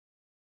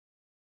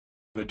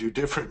to do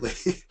differently.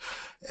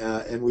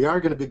 And we are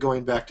going to be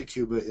going back to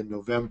Cuba in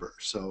November,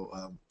 so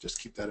just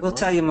keep that in We'll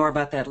tell mind. you more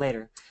about that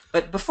later.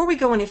 But before we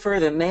go any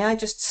further, may I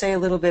just say a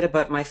little bit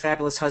about my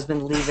fabulous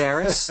husband, Lee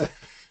Varis?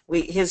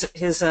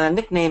 His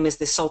nickname is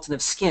the Sultan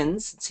of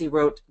Skins, since he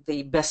wrote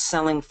the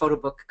best-selling photo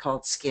book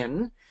called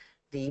Skin.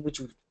 Would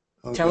you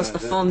Oh tell us the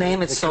God, full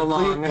name? It's the so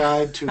complete long.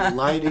 guide to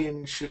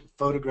lighting,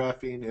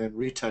 photographing, and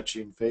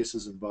retouching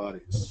faces and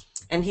bodies.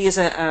 And he is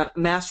a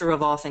master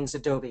of all things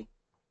Adobe.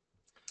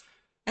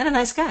 And a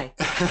nice guy.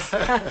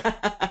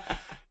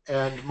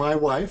 And my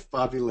wife,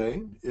 Bobbi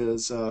Lane,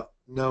 is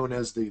known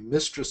as the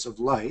Mistress of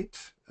Light.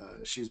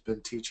 She's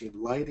been teaching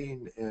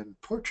lighting and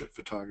portrait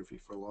photography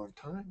for a long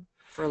time.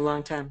 For a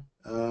long time.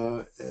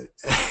 Uh,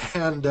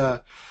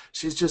 and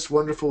she's just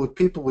wonderful with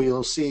people.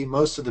 We'll see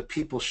most of the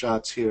people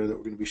shots here that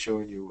we're going to be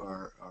showing you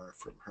are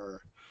from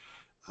her.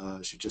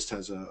 She just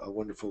has a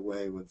wonderful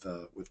way with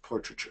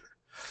portraiture.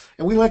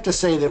 And we like to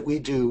say that we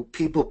do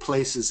people,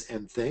 places,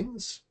 and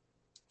things.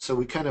 So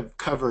we kind of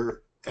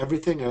cover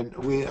everything, and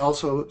we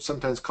also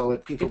sometimes call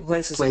it people,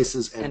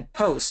 places, and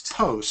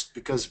post,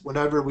 because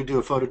whenever we do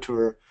a photo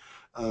tour,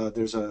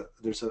 there's a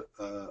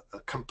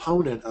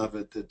component of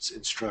it that's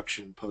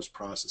instruction, post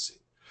processing.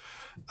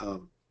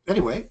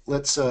 Anyway,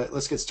 let's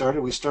get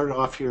started. We started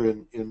off here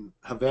in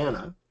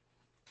Havana.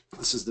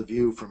 This is the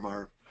view from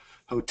our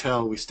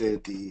hotel. We stayed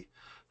at the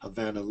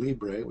Havana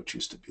Libre, which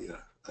used to be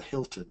a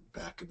Hilton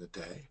back in the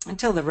day.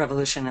 Until the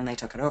revolution and they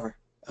took it over.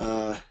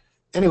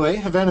 Anyway,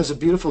 Havana is a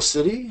beautiful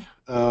city.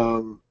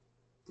 We'll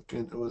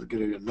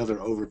get another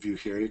overview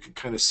here. You can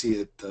kind of see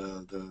it,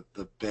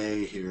 the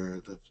bay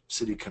here. The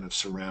city kind of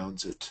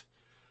surrounds it,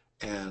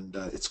 and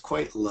it's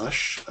quite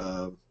lush.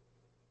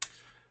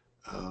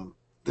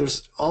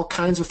 There's all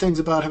kinds of things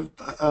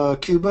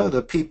about Cuba,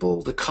 the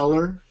people, the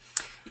color.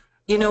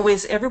 You know,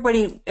 is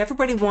everybody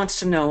wants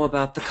to know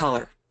about the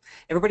color.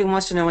 Everybody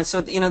wants to know, and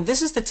so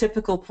this is the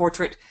typical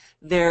portrait.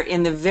 They're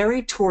in the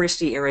very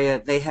touristy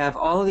area. They have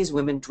all of these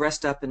women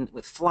dressed up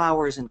with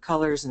flowers and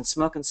colors and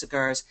smoking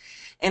cigars,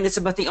 and it's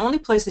about the only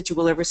place that you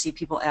will ever see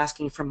people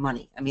asking for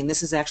money. I mean,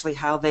 this is actually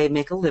how they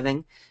make a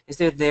living, is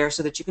they're there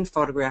so that you can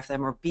photograph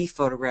them or be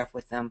photographed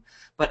with them.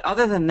 But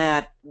other than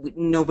that,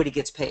 nobody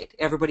gets paid.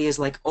 Everybody is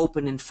like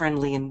open and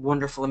friendly and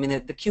wonderful. I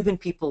mean, the Cuban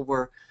people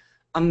were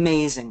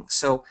amazing.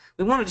 So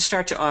we wanted to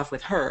start you off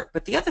with her.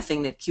 But the other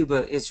thing that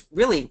Cuba is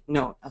really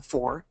known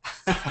for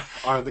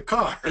are the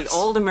cars. The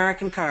old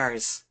American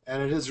cars.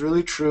 And it is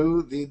really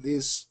true.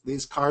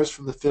 These cars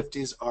from the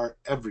 50s are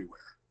everywhere.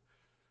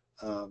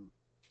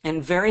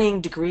 And varying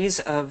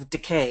degrees of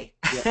decay.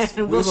 Yes.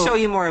 And we'll show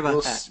you more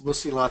about that. We'll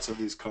see lots of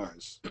these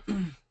cars.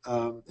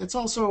 It's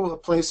also a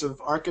place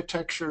of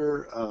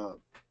architecture,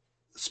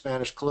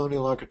 Spanish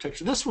colonial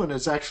architecture. This one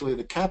is actually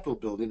the Capitol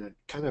building, and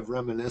kind of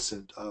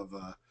reminiscent of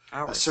a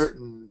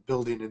certain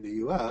building in the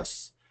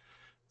U.S.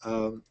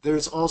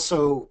 There's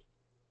also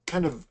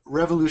kind of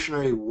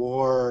Revolutionary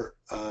War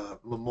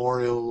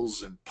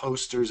memorials and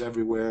posters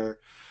everywhere.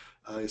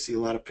 You see a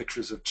lot of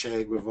pictures of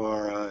Che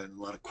Guevara and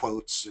a lot of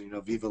quotes,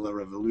 "Viva la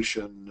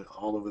Revolution"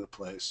 all over the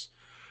place.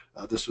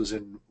 This was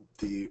in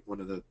one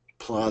of the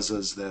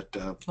plazas that.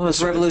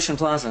 It's Revolution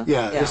Plaza.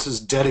 Yeah, this is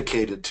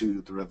dedicated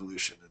to the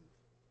revolution,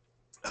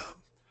 and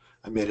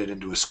I made it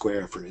into a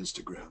square for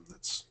Instagram.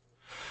 That's.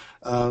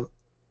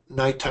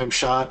 Nighttime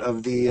shot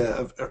of the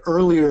of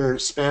earlier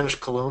Spanish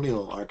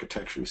colonial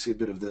architecture. You see a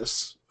bit of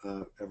this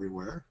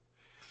everywhere.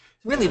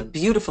 Really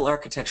beautiful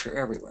architecture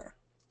everywhere.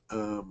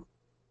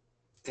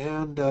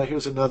 And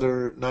here's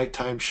another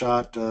nighttime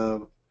shot.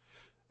 You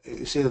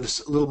see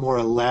this a little more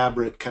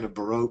elaborate kind of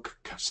Baroque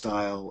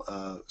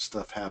style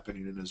stuff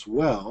happening in as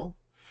well.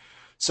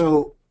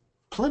 So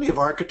plenty of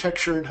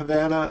architecture in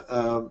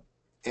Havana,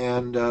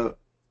 and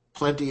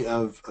plenty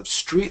of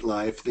street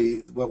life.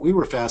 What we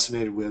were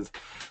fascinated with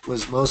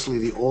was mostly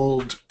the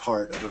old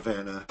part of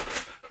Havana.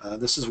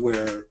 This is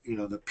where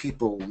the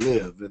people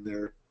live, and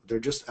they're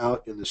just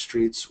out in the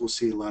streets. We'll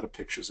see a lot of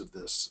pictures of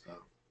this.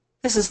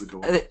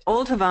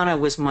 Old Havana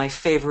was my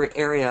favorite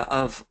area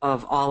of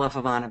all of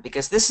Havana,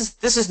 because this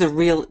is the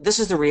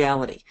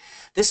reality.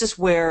 This is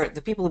where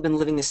the people have been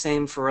living the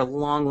same for a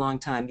long, long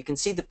time. You can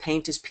see the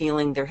paint is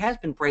peeling. There has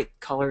been bright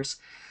colors.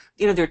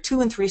 They're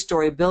 2- and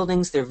 3-story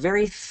buildings. They're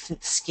very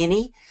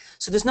skinny,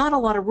 so there's not a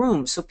lot of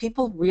room. So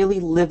people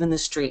really live in the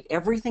street.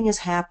 Everything is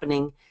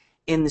happening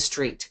in the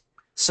street.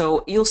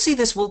 So you'll see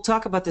this. We'll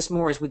talk about this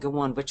more as we go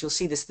on, but you'll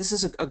see this. This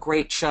is a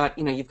great shot.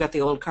 You've got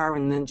the old car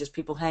and then just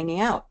people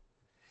hanging out.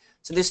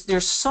 So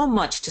there's so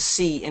much to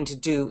see and to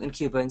do in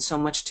Cuba, and so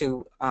much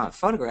to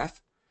photograph.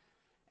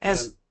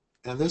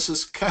 And this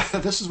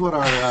is what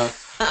our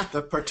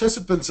the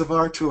participants of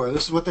our tour.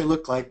 This is what they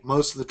look like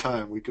most of the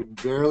time. We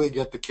could barely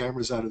get the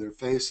cameras out of their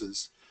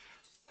faces.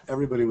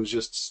 Everybody was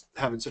just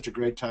having such a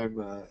great time,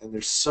 and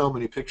there's so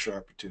many picture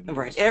opportunities.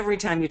 Right. Every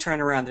time you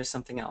turn around, there's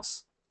something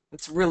else.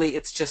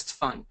 It's just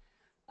fun.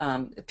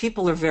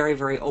 People are very,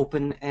 very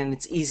open, and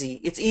it's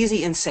easy. It's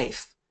easy and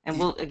safe. And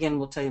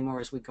we'll tell you more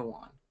as we go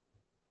on.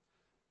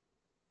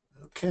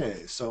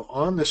 Okay, so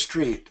on the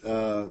street,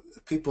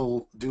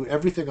 people do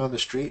everything on the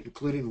street,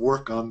 including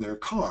work on their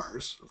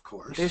cars, of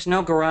course. There's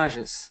no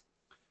garages.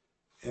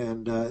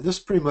 And this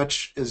pretty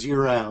much is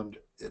year round.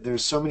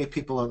 There's so many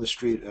people on the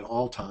street at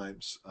all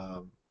times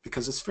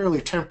because it's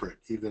fairly temperate,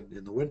 even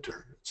in the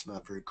winter. It's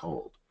not very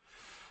cold.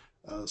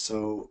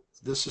 So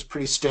this is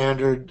pretty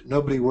standard.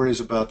 Nobody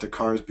worries about their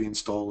cars being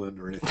stolen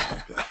or anything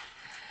like that.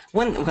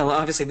 Well,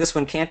 obviously this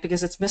one can't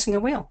because it's missing a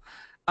wheel.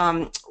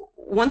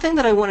 One thing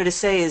that I wanted to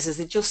say is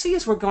that you'll see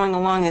as we're going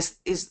along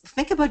is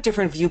think about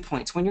different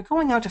viewpoints. When you're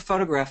going out to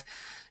photograph,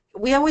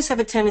 we always have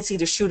a tendency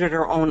to shoot at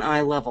our own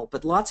eye level,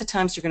 but lots of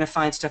times you're going to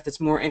find stuff that's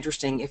more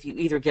interesting if you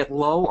either get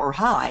low or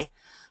high,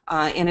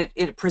 and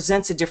it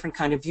presents a different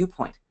kind of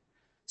viewpoint.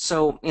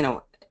 So,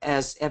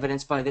 as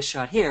evidenced by this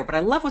shot here. But I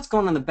love what's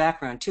going on in the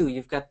background too.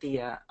 You've got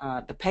the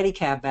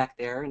pedicab back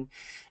there,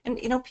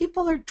 and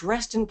people are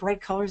dressed in bright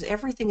colors.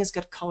 Everything has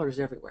got colors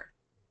everywhere.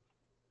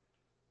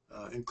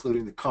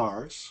 Including the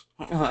cars.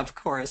 Oh, of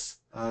course.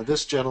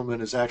 This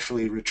gentleman is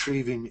actually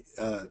retrieving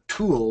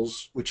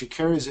tools which he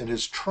carries in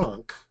his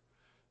trunk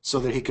so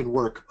that he can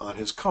work on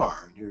his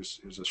car. And here's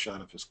a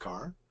shot of his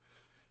car.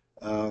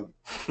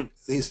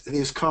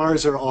 These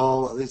cars are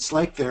all, it's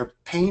like they're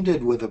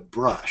painted with a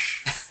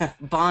brush.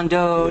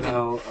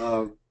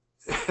 Bondoed.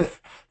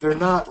 They're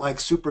not like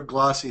super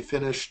glossy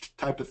finished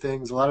type of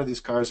things. A lot of these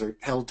cars are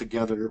held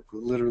together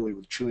literally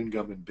with chewing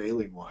gum and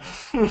baling wire.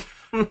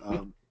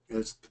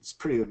 It's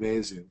pretty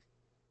amazing.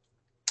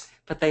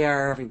 But they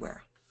are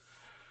everywhere.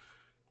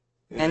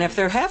 Yeah. And if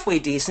they're halfway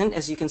decent,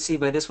 as you can see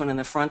by this one in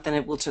the front, then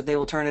they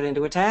will turn it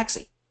into a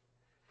taxi.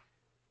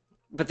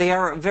 But they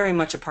are very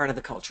much a part of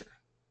the culture.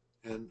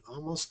 And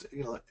almost,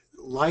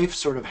 life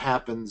sort of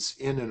happens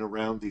in and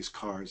around these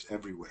cars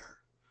everywhere.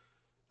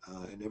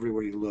 And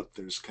everywhere you look,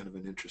 there's kind of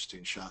an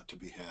interesting shot to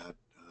be had.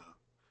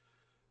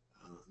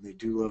 They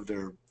do love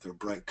their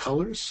bright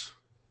colors.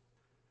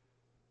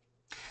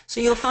 So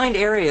you'll find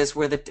areas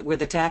where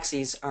the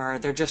taxis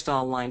they're just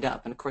all lined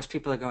up, and of course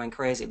people are going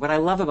crazy. What I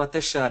love about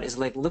this shot is,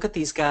 like, look at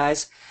these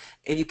guys,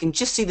 and you can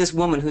just see this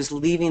woman who's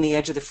leaving the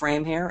edge of the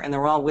frame here, and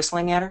they're all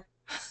whistling at her.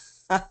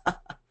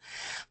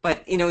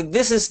 But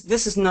this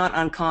is not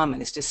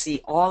uncommon, is to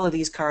see all of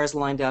these cars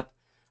lined up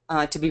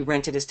to be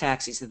rented as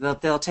taxis.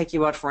 They'll take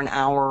you out for an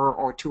hour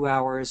or 2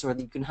 hours, or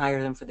you can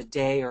hire them for the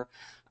day, or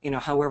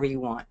however you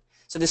want.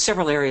 So there's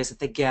several areas that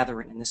they gather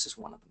in, and this is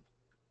one of them.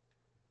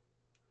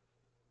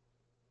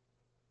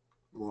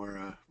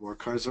 More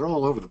cars. They're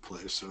all over the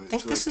place. So I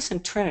think this is in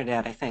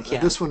Trinidad. I think, yeah.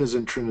 This one is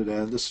in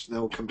Trinidad.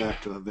 Now we'll come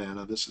back to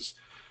Havana. This is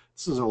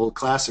an old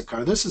classic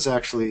car. This is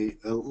actually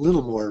a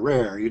little more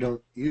rare. You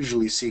don't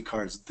usually see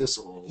cars this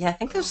old. Yeah, I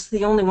think this is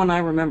the only one I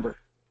remember.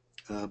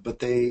 But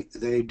they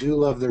do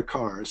love their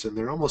cars, and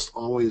they're almost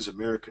always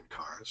American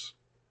cars.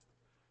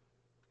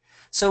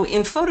 So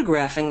in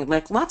photographing,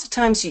 like, lots of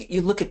times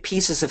you look at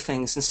pieces of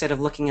things instead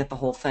of looking at the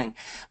whole thing.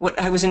 What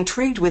I was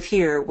intrigued with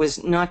here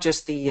was not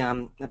just the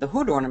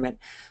hood ornament,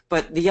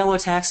 but the yellow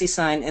taxi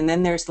sign, and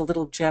then there's the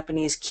little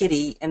Japanese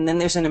kitty, and then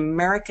there's an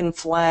American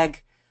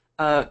flag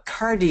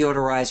car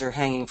deodorizer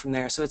hanging from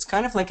there. So it's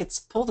kind of like it's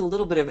pulled a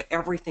little bit of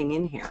everything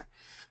in here.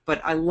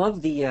 But I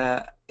love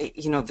the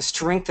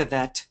strength of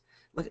that.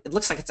 It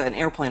looks like it's an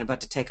airplane about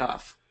to take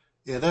off.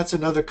 Yeah, that's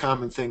another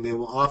common thing. They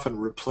will often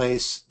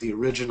replace the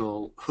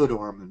original hood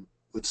ornament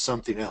with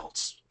something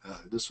else.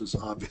 This was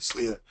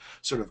obviously a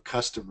sort of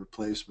custom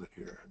replacement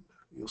here, and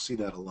you'll see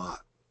that a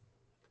lot.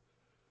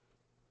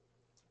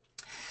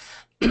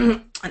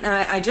 And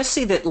I just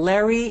see that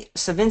Larry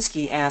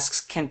Savinsky asks,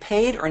 can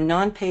paid or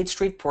non-paid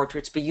street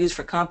portraits be used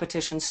for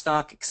competition,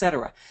 stock,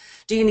 etc.?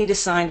 Do you need a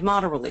signed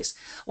model release?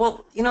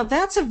 Well,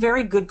 that's a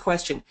very good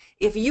question.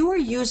 If you are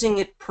using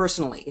it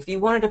personally, if you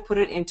wanted to put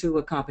it into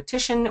a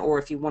competition, or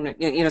if you want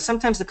to,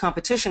 sometimes the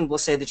competition will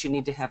say that you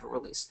need to have it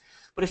released.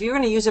 But if you're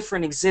going to use it for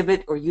an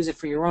exhibit or use it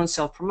for your own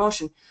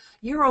self-promotion,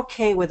 you're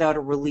okay without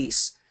a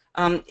release.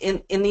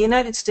 In the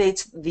United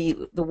States,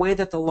 the way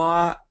that the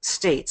law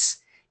states,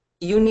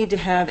 you need to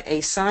have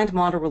a signed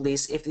model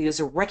release if it is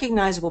a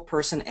recognizable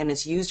person and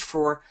is used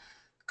for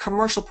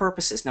commercial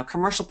purposes. Now,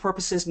 commercial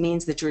purposes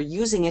means that you're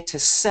using it to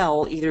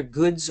sell either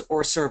goods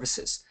or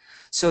services.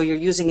 So you're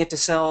using it to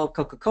sell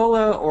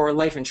Coca-Cola or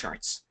life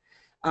insurance.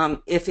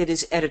 If it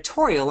is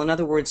editorial, in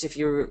other words, if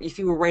you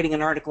were writing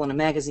an article in a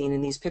magazine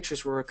and these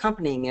pictures were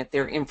accompanying it,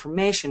 they're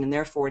information, and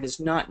therefore it is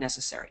not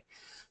necessary.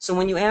 So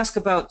when you ask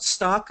about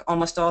stock,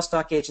 almost all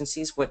stock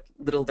agencies, what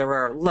little there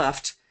are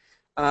left,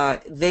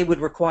 they would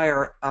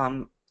require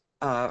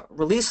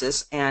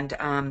releases, and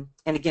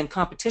again,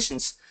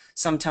 competitions,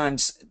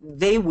 sometimes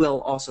they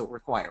will also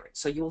require it.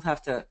 So you'll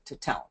have to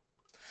tell.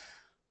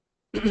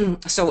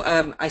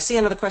 So I see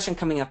another question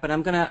coming up, but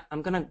I'm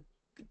gonna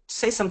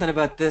say something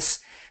about this.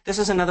 This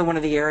is another one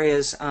of the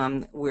areas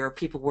where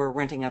people were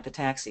renting out the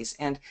taxis,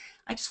 and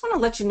I just want to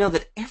let you know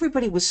that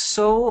everybody was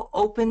so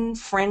open,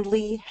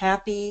 friendly,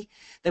 happy.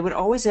 They would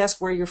always ask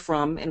where you're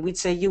from, and we'd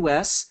say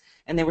U.S.,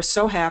 and they were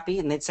so happy,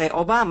 and they'd say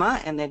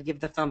Obama, and they'd give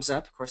the thumbs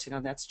up. Of course,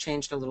 that's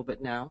changed a little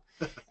bit now.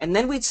 And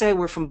then we'd say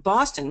we're from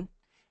Boston,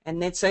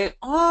 and they'd say,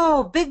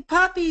 "Oh, Big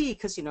Papi,"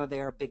 because they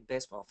are big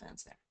baseball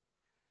fans there.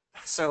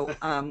 So,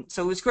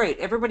 so it was great.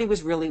 Everybody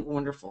was really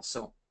wonderful.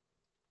 So,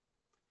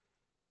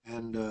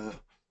 And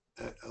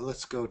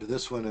let's go to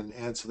this one and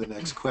answer the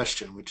next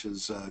question, which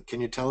is,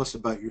 can you tell us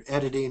about your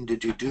editing?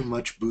 Did you do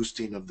much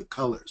boosting of the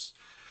colors?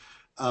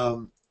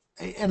 Um,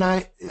 and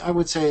I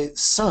would say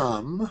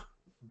some,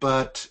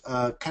 but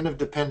kind of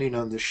depending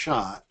on the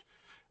shot.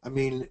 I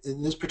mean,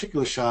 in this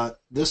particular shot,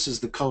 this is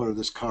the color of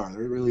this car.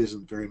 There really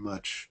isn't very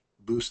much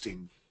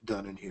boosting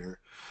done in here.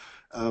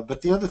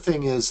 But the other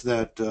thing is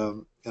that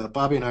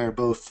Bobbi and I are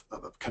both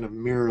kind of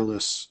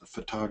mirrorless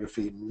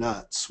photography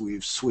nuts.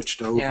 We've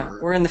switched yeah, over.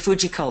 we're in the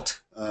Fuji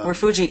cult. We're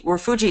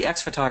Fuji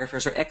X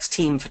photographers or X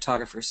team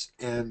photographers.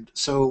 And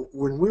so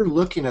when we're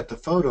looking at the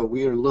photo,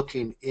 we are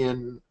looking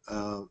in,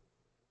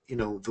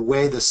 the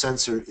way the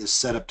sensor is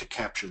set up to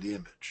capture the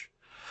image.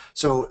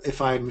 So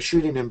if I'm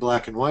shooting in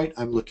black and white,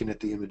 I'm looking at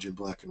the image in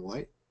black and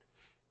white.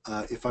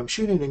 If I'm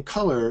shooting in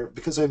color,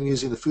 because I'm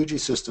using the Fuji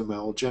system, I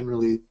will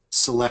generally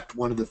select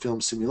one of the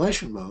film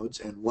simulation modes,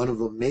 and one of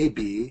them may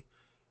be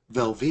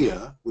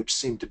Velvia, which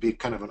seemed to be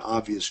kind of an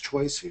obvious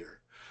choice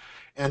here.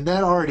 And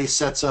that already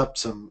sets up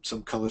some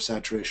color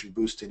saturation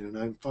boosting, and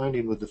I'm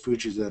finding with the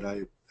Fujis that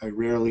I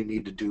rarely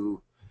need to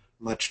do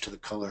much to the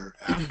color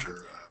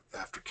after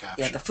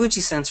capture. Yeah, the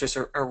Fuji sensors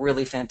are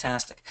really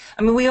fantastic.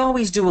 I mean, we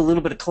always do a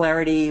little bit of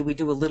clarity, we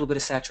do a little bit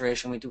of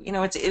saturation, we do,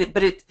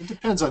 but it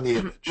depends on the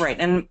image. Right,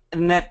 and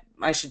that,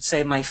 I should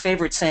say, my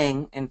favorite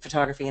saying in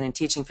photography and in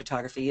teaching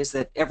photography is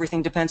that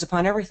everything depends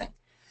upon everything.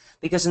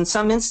 Because in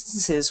some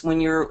instances, when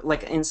you're,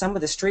 like in some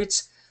of the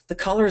streets, the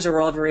colors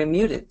are all very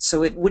muted,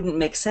 so it wouldn't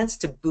make sense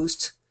to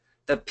boost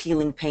the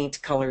peeling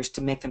paint colors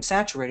to make them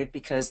saturated,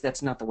 because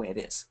that's not the way it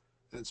is.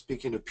 And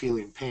speaking of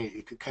peeling paint,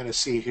 you can kind of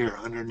see here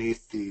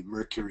underneath the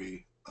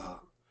Mercury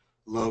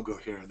logo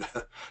here,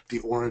 the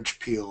orange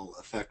peel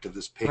effect of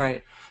this paint.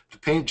 Right. The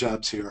paint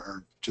jobs here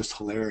are just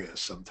hilarious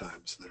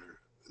sometimes.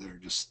 They're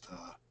just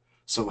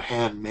so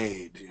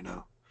handmade,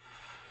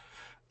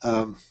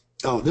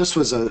 this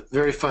was a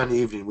very fun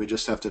evening. We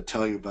just have to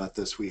tell you about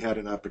this. We had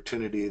an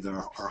opportunity,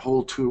 our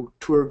whole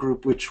tour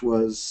group, which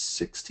was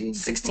 16?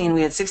 16.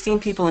 We had 16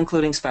 people,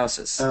 including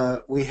spouses.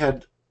 We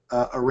had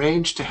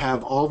arranged to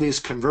have all these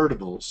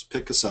convertibles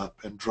pick us up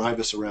and drive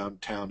us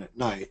around town at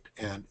night,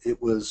 and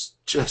it was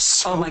just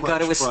so much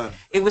fun.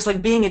 It was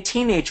like being a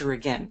teenager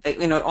again.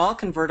 All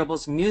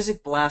convertibles,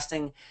 music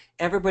blasting,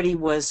 everybody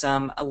was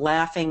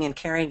laughing and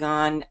carrying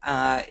on.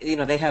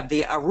 They have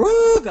the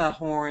Aruga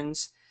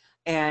horns,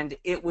 and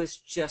it was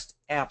just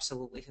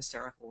absolutely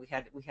hysterical. We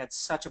had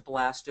such a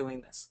blast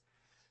doing this.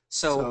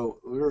 So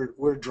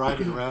we're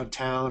driving around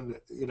town,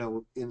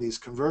 in these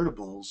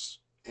convertibles,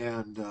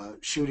 and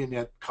shooting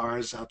at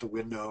cars out the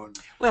window.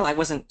 Well, I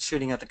wasn't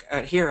shooting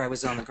at here. I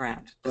was on the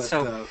ground. But,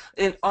 so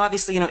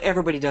obviously,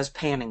 everybody does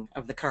panning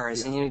of the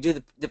cars, and you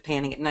do the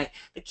panning at night.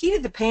 The key to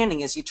the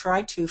panning is you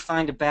try to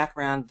find a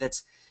background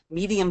that's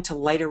medium to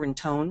lighter in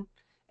tone,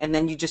 and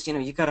then you just,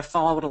 you got to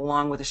follow it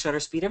along with a shutter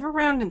speed of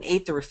around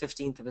 1/8 or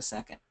 1/15 of a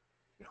second.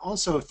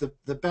 Also, if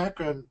the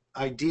background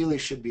ideally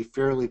should be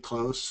fairly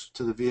close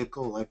to the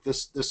vehicle, like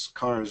this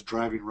car is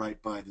driving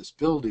right by this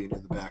building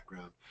in the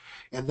background,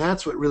 and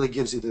that's what really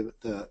gives you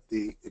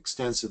the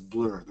extensive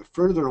blur. The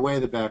further away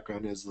the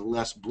background is, the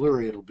less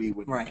blurry it'll be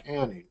when you're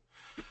panning.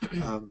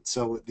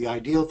 So the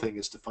ideal thing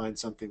is to find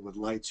something with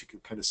lights. You can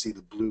kind of see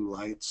the blue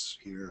lights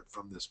here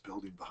from this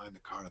building behind the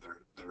car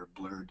that are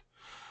blurred.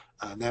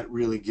 And that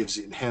really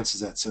enhances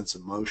that sense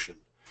of motion.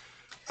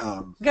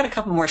 We got a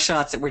couple more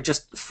shots that were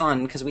just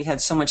fun because we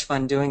had so much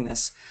fun doing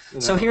this.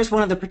 So here's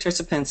one of the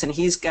participants, and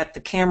he's got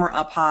the camera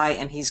up high,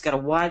 and he's got a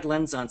wide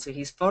lens on, so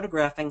he's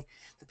photographing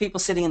the people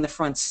sitting in the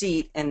front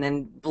seat and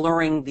then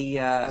blurring the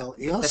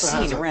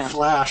scene around.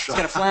 He's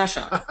got a flash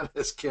on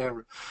this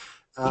camera.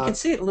 You can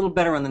see it a little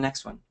better on the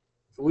next one.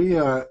 We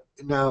are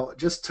now,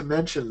 just to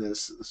mention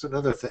this is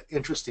another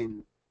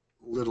interesting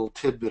little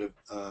tidbit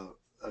of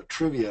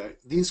trivia.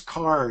 These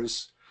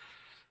cars,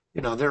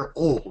 they're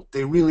old.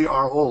 They really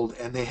are old,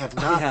 and they have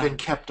not been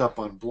kept up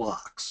on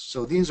blocks.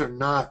 So these are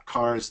not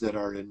cars that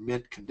are in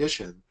mint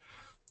condition.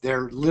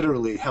 They're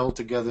literally held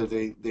together.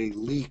 They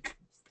leak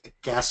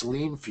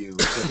gasoline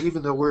fumes, and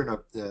even though we're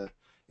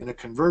in a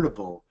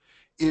convertible,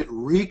 it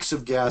reeks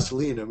of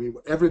gasoline. I mean,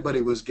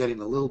 everybody was getting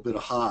a little bit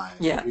high.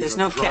 Yeah, there's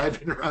no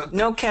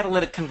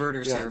catalytic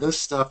converters there. This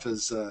stuff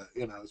is,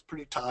 it's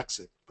pretty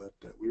toxic, but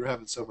we were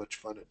having so much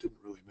fun it didn't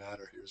really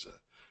matter. Here's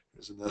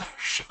another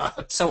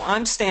shot. So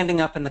I'm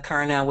standing up in the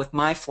car now with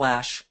my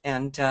flash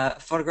and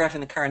photographing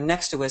the car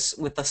next to us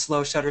with the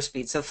slow shutter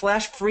speed. So the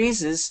flash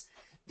freezes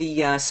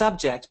the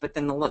subject, but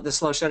then the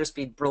slow shutter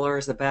speed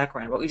blurs the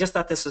background. But we just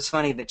thought this was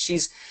funny that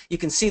you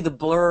can see the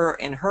blur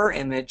in her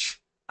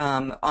image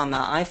on the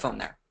iPhone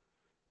there.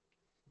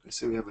 I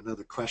see we have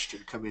another question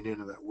coming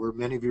in about, were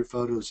many of your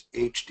photos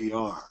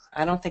HDR?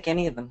 I don't think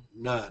any of them.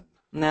 None.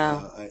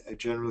 No. I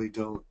generally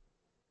don't.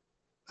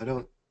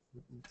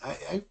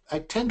 I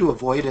tend to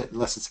avoid it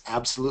unless it's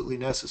absolutely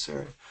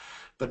necessary,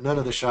 but none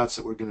of the shots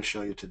that we're going to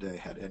show you today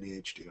had any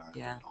HDR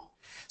at all.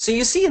 So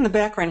you see in the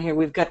background here,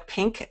 we've got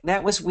pink.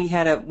 That was, we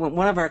had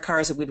one of our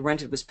cars that we'd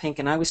rented was pink,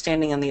 and I was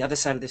standing on the other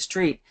side of the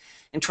street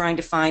and trying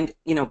to find,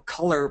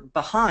 color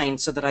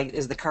behind so that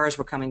as the cars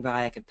were coming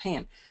by, I could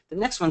pan. The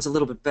next one's a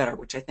little bit better,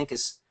 which I think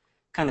is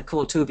kind of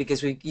cool too,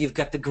 because you've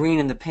got the green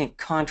and the pink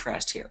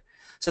contrast here.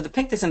 So the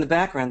pink that's in the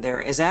background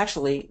there is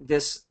actually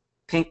this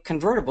pink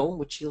convertible,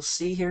 which you'll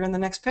see here in the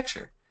next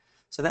picture.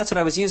 So that's what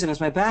I was using as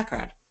my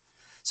background.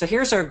 So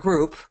here's our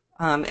group.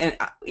 And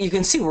you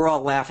can see we're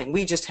all laughing.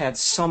 We just had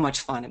so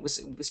much fun. It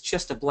was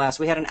just a blast.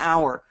 We had an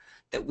hour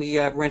that we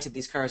rented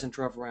these cars and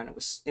drove around.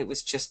 It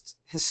was just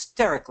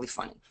hysterically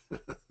funny.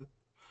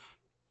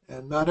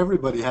 And not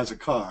everybody has a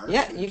car.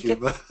 Yeah, you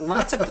get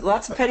lots of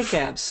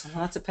pedicabs.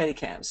 Lots of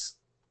pedicabs.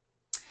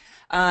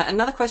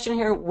 Another question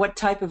here: what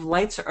type of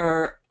lights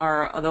are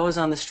those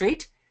on the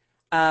street?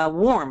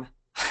 Warm.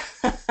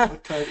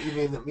 What type?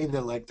 You mean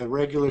like the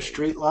regular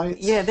street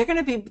lights? Yeah, they're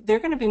gonna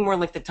be more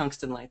like the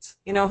tungsten lights.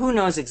 Who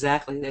knows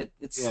exactly that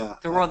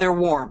they're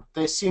warm.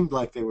 They seemed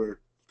like they were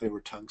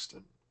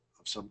tungsten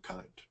of some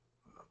kind.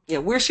 Yeah,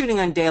 we're shooting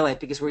on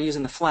daylight because we're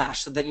using the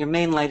flash, so that your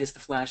main light is the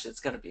flash. It's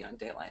got to be on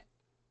daylight.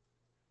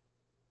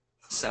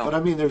 So. But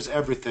I mean, there's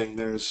everything.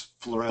 There's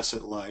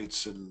fluorescent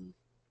lights, and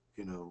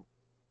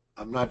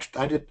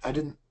I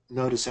didn't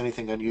notice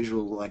anything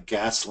unusual like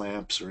gas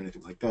lamps or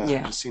anything like that. Yeah.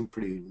 It just seemed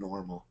pretty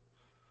normal.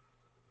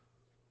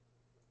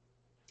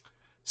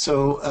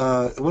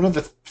 So one of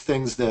the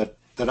things that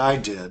I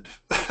did,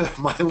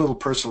 my little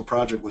personal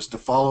project, was to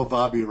follow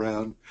Bobbi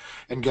around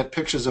and get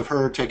pictures of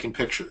her taking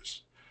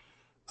pictures.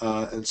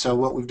 And so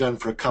what we've done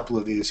for a couple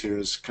of these here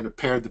is kind of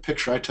paired the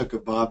picture I took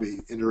of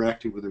Bobbi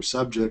interacting with her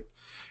subject,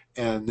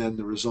 and then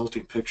the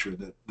resulting picture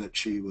that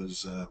she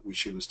was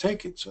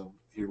taking. So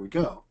here we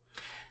go.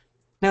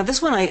 Now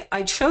this one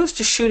I chose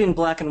to shoot in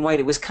black and white.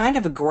 It was kind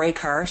of a gray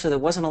car, so there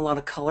wasn't a lot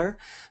of color,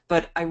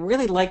 but I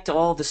really liked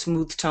all the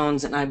smooth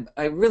tones, and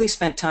I really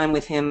spent time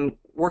with him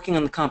working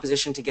on the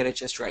composition to get it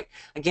just right.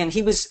 Again,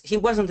 he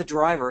wasn't the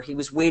driver. He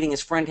was waiting.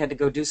 His friend had to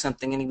go do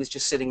something, and he was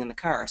just sitting in the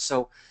car.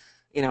 So,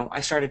 I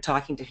started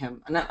talking to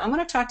him. And I'm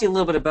going to talk to you a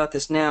little bit about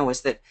this now,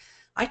 is that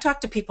I talk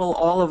to people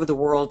all over the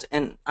world,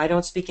 and I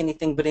don't speak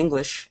anything but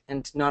English,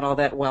 and not all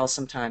that well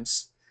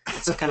sometimes.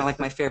 It's kind of like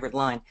my favorite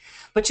line.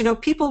 But,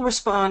 people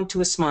respond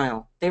to a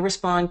smile. They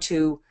respond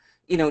to,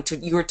 to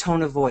your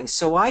tone of voice.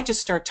 So I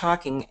just start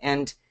talking,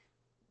 and,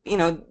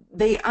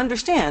 they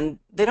understand.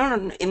 They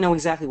don't know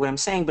exactly what I'm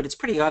saying, but it's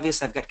pretty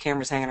obvious I've got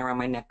cameras hanging around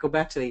my neck. Go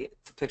back to the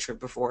picture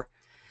before.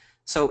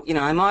 So,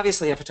 I'm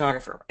obviously a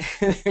photographer.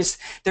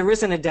 There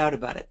isn't a doubt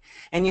about it.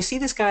 And you see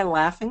this guy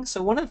laughing?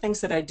 So one of the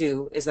things that I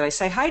do is that I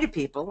say hi to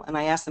people, and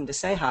I ask them to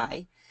say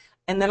hi,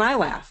 and then I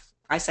laugh.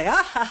 I say,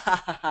 ah, ha,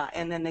 ha, ha, ha,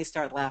 and then they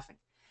start laughing.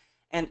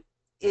 And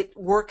it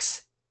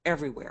works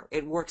everywhere.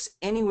 It works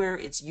anywhere.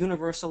 It's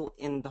universal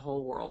in the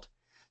whole world.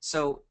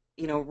 So,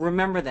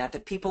 remember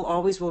that people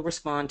always will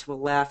respond to a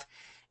laugh.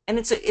 And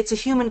it's a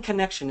human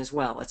connection as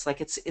well. It's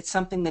like it's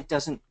something that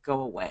doesn't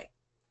go away.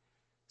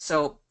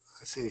 So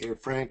I see here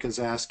Frank is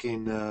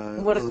asking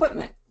what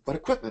equipment? What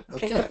equipment?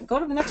 Okay. Go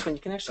to the next one.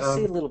 You can actually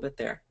see a little bit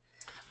there.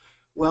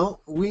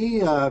 Well,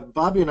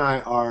 Bobbi and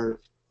I are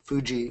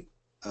Fuji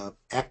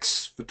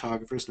X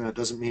photographers. Now, it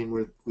doesn't mean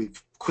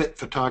we've quit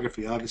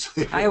photography,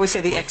 obviously. I always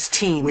say the X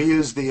team. We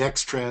use the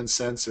X-Trans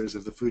sensors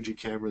of the Fuji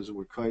cameras, and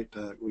we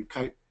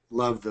quite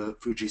love the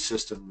Fuji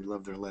system. We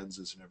love their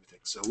lenses and everything.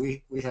 So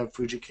we have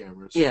Fuji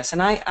cameras. Yes,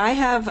 and I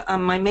have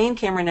my main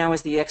camera now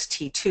is the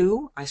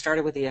X-T2. I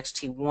started with the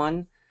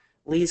X-T1.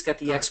 Lee's got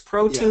the X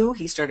Pro 2.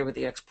 He started with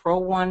the X Pro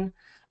 1.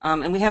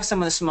 And we have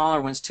some of the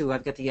smaller ones too.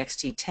 I've got the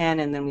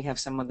X-T10, and then we have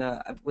some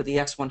with the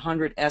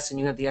X100S, and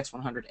you have the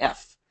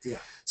X100F. Yeah.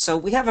 So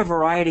we have a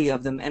variety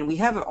of them, and we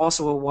have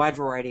also a wide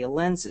variety of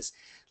lenses.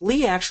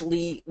 Lee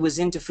actually was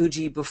into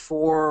Fuji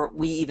before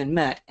we even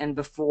met, and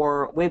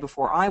way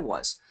before I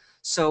was.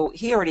 So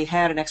he already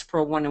had an X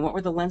Pro 1, and what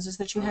were the lenses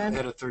that you had? I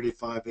had a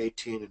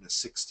 35-18 and a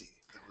 60.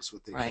 That was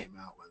what they came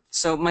out with.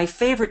 So my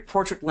favorite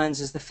portrait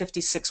lens is the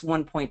 56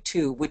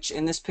 1.2, which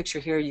in this picture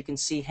here you can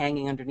see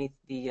hanging underneath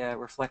the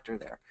reflector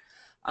there.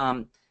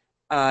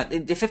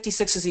 The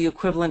 56 is the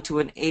equivalent to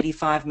an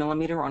 85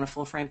 millimeter on a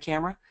full frame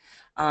camera.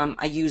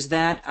 I use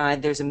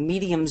that. There's a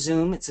medium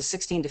zoom. It's a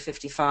 16 to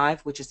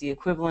 55, which is the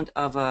equivalent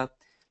of a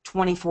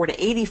 24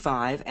 to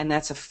 85, and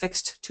that's a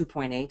fixed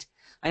 2.8.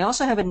 I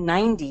also have a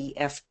 90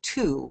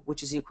 f2,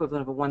 which is the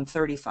equivalent of a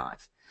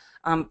 135.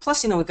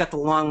 Plus, we've got the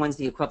long ones,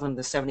 the equivalent of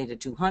the 70 to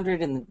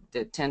 200 and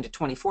the 10 to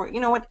 24. You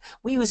know what?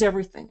 We use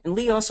everything. And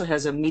Lee also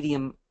has a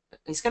medium.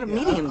 He's got a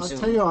medium zoom.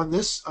 I'll tell you, on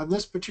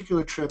this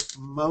particular trip,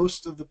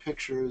 most of the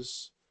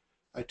pictures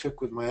I took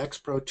with my X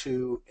Pro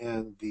 2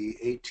 and the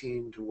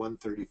 18 to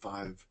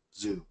 135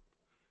 zoom,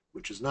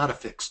 which is not a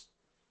fixed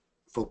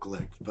focal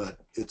length, but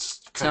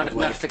it's kind of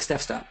like not a fixed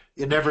f-stop.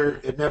 It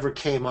never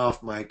came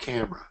off my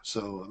camera.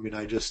 So I mean,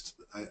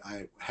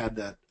 I had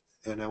that.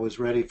 And I was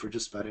ready for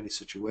just about any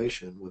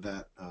situation with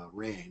that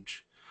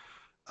range.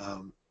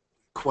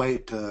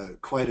 Quite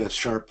a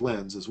sharp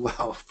lens as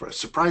well,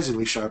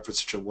 surprisingly sharp for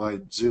such a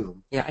wide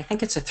zoom. Yeah, I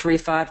think it's a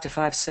 3.5 to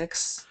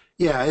 5.6.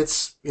 Yeah,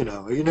 it's, you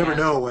never Yeah.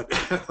 know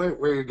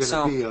where you're going to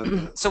So, be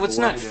on so the it's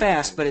not wide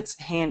fast, end. but it's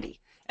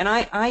handy. And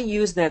I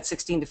use that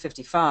 16 to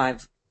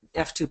 55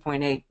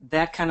 f2.8.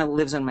 That kind of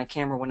lives on my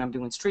camera when I'm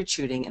doing street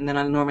shooting, and then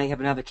I normally have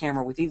another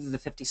camera with either the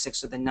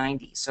 56 or the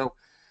 90. So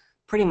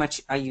pretty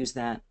much I use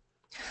that.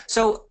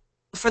 So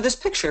for this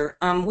picture,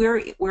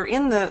 we're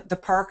in the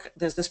park.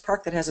 There's this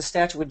park that has a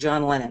statue of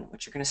John Lennon,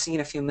 which you're going to see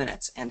in a few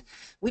minutes. And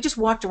we just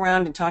walked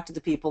around and talked to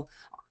the people.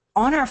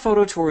 On our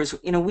photo tours,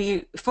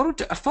 a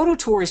photo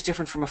tour is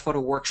different from a photo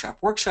workshop.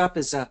 Workshop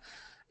is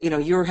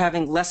you're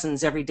having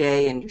lessons every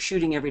day and you're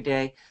shooting every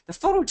day. The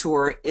photo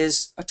tour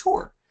is a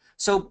tour.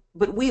 So,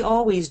 but we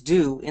always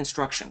do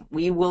instruction.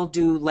 We will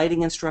do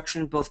lighting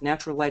instruction, both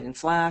natural light and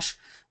flash.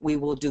 We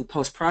will do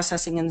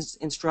post-processing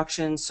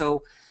instruction.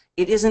 So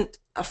it isn't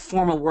a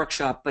formal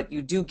workshop, but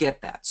you do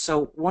get that.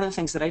 So one of the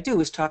things that I do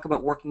is talk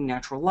about working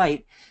natural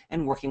light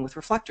and working with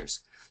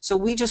reflectors. So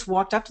we just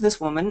walked up to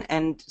this woman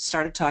and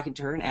started talking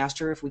to her and asked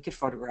her if we could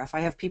photograph. I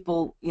have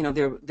people,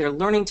 they're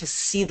learning to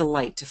see the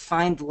light, to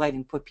find the light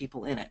and put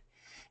people in it.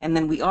 And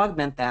then we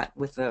augment that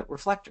with the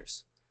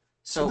reflectors.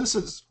 So this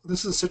is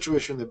a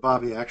situation that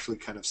Bobbi actually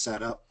kind of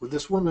set up with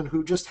this woman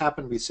who just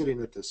happened to be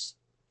sitting at this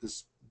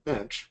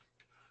bench.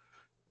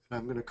 And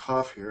I'm going to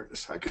cough here in a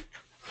second.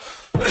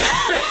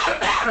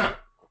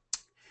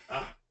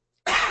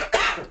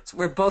 So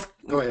we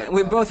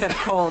both have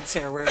colds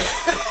here. We're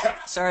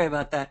sorry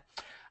about that.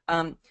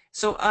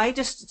 So I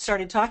just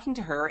started talking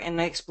to her, and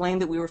I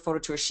explained that we were photo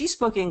tourists. She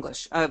spoke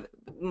English.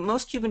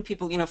 Most Cuban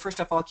people, first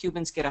off, all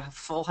Cubans get a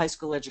full high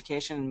school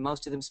education, and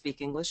most of them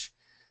speak English.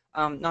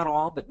 Not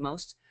all, but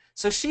most.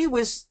 So she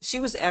was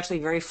actually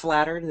very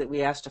flattered that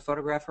we asked to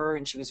photograph her,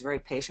 and she was very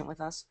patient with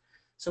us.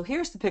 So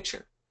here's the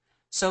picture.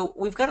 So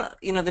we've got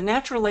the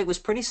natural light was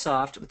pretty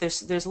soft, but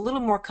there's a little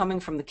more coming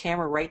from the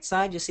camera right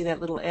side. You see that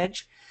little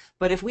edge?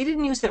 But if we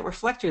didn't use that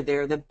reflector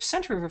there, the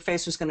center of her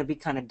face was going to be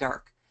kind of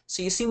dark.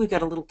 So you see we've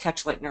got a little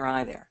catch light in her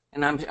eye there.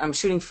 And I'm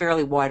shooting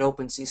fairly wide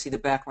open, so you see the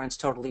background's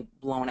totally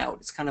blown out.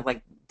 It's kind of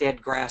like dead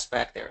grass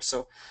back there.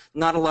 So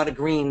not a lot of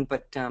green,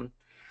 but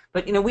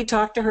we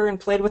talked to her and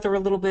played with her a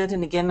little bit.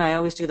 And again, I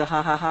always do the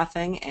ha ha ha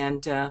thing.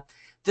 And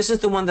this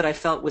is the one that I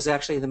felt was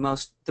actually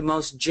the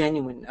most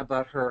genuine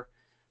about her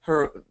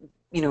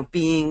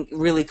being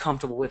really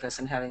comfortable with us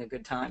and having a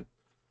good time.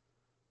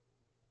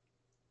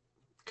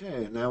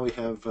 Okay, and now we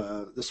have,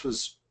 this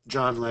was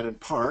John Lennon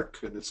Park,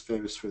 and it's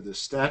famous for this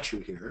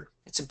statue here.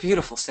 It's a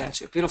beautiful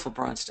statue, beautiful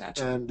bronze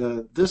statue.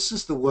 And this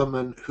is the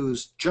woman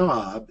whose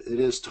job it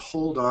is to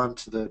hold on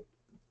to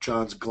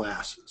John's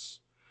glasses.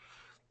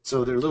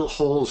 So there are little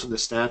holes in the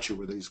statue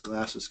where these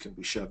glasses can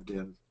be shoved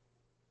in.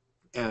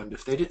 And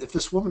if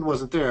this woman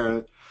wasn't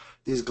there,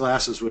 these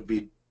glasses would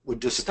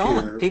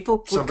disappear.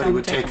 Stolen. Somebody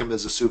would take them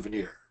as a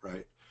souvenir,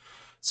 right?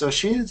 So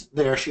she's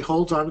there. She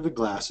holds onto the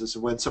glasses,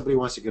 and when somebody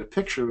wants to get a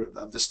picture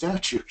of the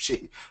statue,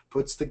 she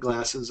puts the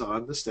glasses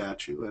on the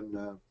statue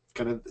and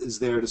kind of is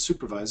there to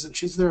supervise it. And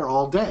she's there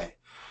all day.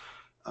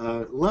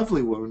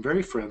 Lovely woman,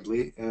 very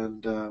friendly,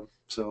 and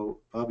so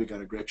Bobbi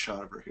got a great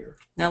shot of her here.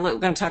 Now we're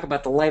going to talk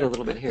about the light a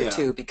little bit here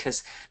too,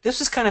 because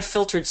this is kind of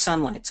filtered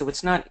sunlight. So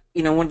it's not,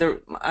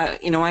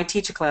 I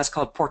teach a class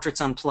called Portraits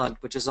Unplugged,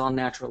 which is all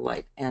natural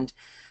light, and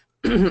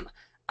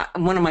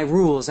one of my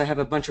rules, I have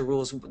a bunch of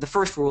rules. The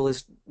first rule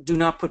is do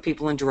not put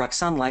people in direct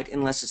sunlight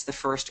unless it's the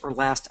first or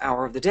last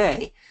hour of the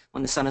day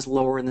when the sun is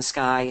lower in the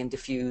sky and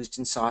diffused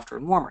and softer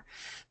and warmer.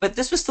 But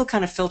this was still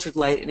kind of filtered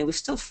light, and it was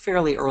still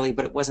fairly early,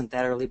 but it wasn't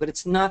that early. But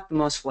it's not the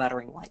most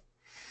flattering light.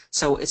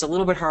 So it's a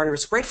little bit harder.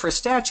 It's great for a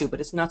statue, but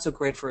it's not so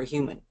great for a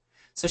human.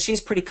 So she's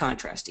pretty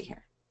contrasty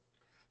here.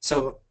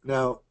 So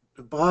now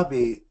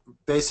Bobbi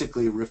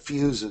basically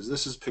refuses.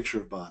 This is a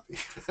picture of Bobbi,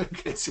 in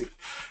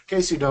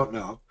case you don't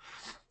know.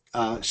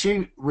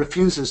 She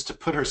refuses to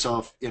put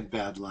herself in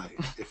bad light.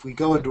 If we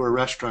go into a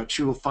restaurant,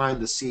 she will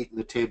find the seat and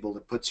the table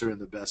that puts her in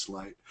the best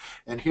light.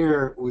 And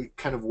here we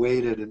kind of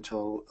waited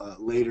until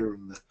later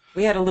in the.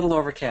 We had a little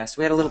overcast.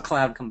 We had a little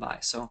cloud come by.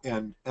 So.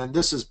 And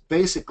this is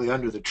basically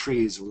under the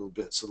trees a little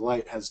bit, so the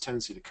light has a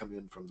tendency to come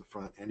in from the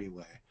front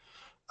anyway.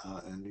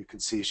 And you can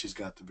see she's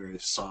got the very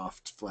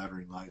soft,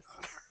 flattering light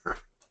on her.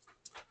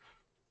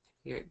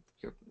 You're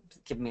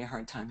giving me a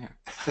hard time here.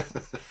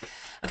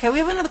 Okay, we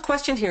have another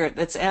question here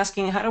that's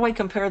asking, how do I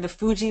compare the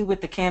Fuji with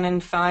the Canon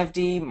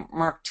 5D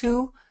Mark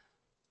II,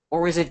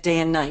 or is it day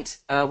and night?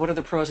 What are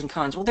the pros and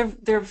cons? Well,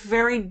 they're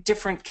very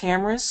different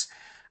cameras.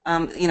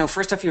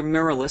 First off, you're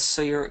mirrorless,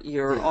 so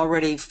you're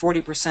already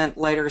 40%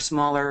 lighter,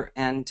 smaller,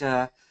 and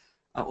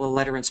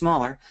lighter and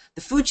smaller.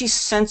 The Fuji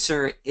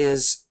sensor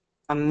is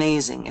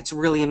amazing. It's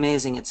really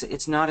amazing.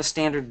 It's not a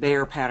standard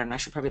Bayer pattern. I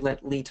should probably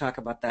let Lee talk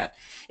about that.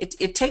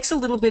 It takes a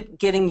little bit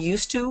getting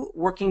used to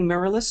working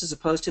mirrorless as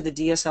opposed to the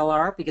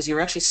DSLR because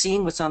you're actually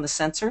seeing what's on the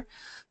sensor.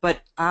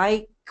 But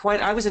I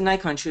was a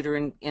Nikon shooter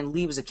and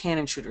Lee was a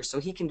Canon shooter, so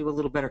he can do a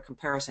little better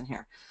comparison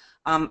here.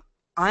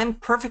 I'm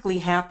perfectly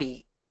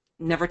happy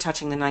never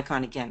touching the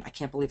Nikon again. I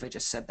can't believe I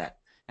just said that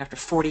after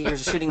 40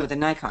 years of shooting with a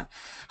Nikon.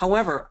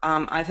 However,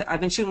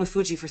 I've been shooting with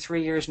Fuji for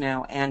 3 years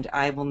now, and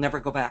I will never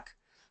go back.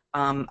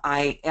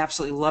 I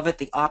absolutely love it.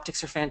 The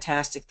optics are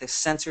fantastic. The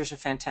sensors are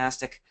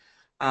fantastic.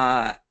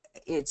 Uh,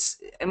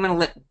 I'm going to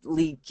let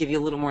Lee give you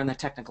a little more on the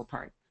technical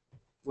part.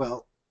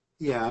 Well,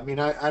 yeah, I mean,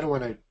 I don't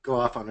want to go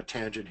off on a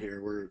tangent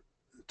here. We're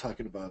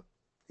talking about,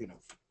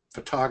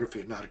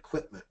 photography and not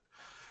equipment.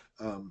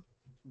 Um,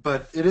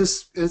 but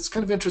it's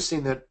kind of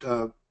interesting that,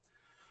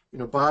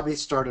 Bobbi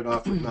started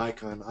off with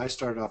Nikon. I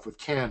started off with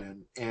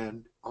Canon.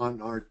 And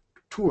on our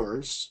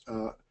tours,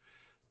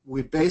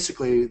 we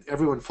basically,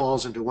 everyone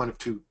falls into one of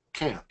two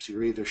camps.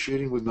 You're either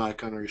shooting with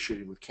Nikon or you're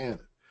shooting with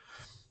Canon.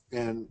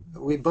 And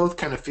we both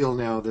kind of feel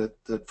now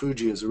that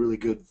Fuji is a really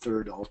good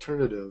third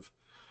alternative.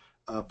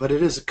 But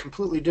it is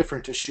completely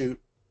different to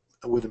shoot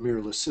with a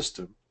mirrorless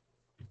system.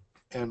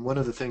 And one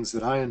of the things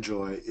that I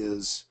enjoy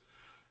is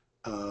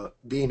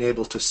being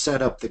able to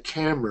set up the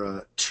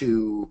camera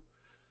to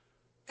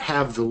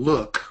have the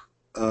look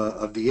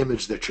of the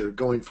image that you're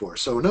going for.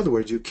 So in other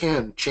words, you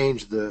can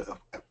change the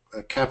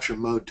capture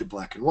mode to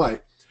black and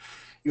white.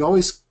 You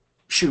always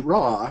shoot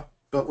raw,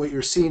 but what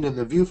you're seeing in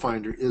the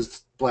viewfinder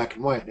is black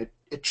and white.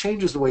 It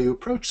changes the way you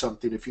approach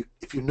something if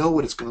you know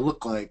what it's going to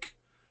look like,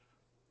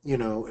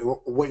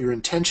 what your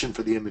intention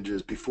for the image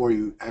is before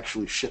you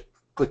actually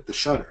click the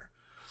shutter.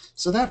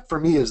 So that for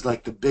me is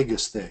like the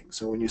biggest thing.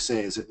 So when you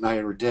say, is it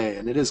night or day?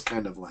 And it is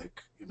kind of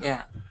like,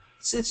 yeah,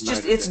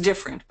 it's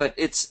different, but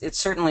it's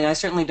certainly, I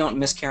certainly don't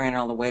miss carrying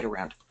all the weight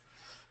around.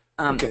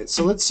 Okay,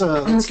 so let's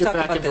get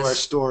back into our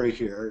story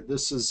here.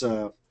 This is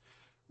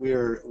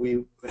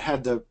we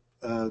had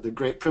the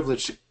great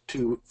privilege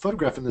to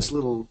photograph in this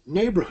little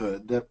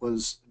neighborhood that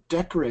was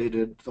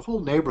decorated. The whole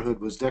neighborhood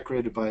was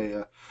decorated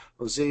by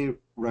Jose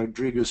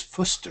Rodriguez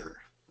Fuster.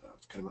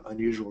 It's kind of an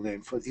unusual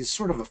name. He's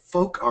sort of a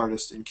folk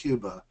artist in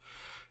Cuba,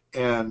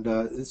 and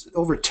it's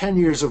over 10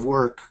 years of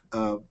work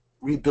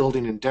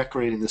rebuilding and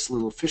decorating this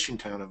little fishing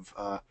town of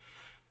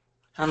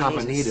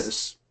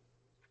Habanitas.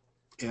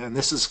 And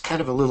this is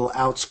kind of a little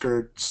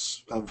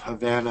outskirts of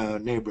Havana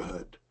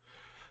neighborhood.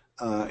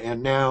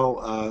 And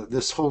now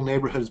this whole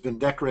neighborhood has been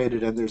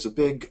decorated, and there's a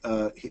big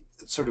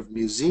sort of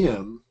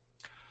museum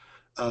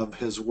of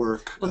his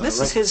work. Well, this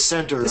is his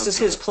center. This is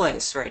his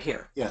place right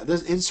here. Yeah,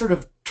 it sort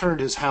of turned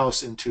his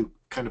house into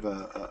kind of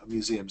a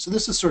museum. So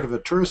this is sort of a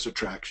tourist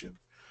attraction,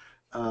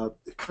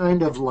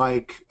 kind of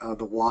like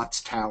the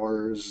Watts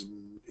Towers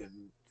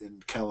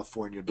in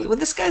California. But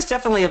this guy's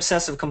definitely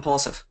obsessive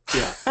compulsive.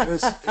 Yeah,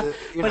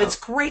 but it's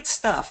great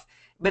stuff.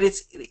 But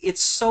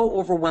it's so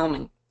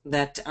overwhelming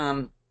that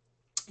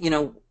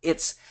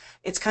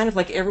it's kind of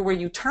like everywhere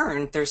you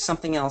turn, there's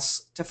something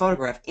else to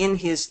photograph in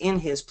his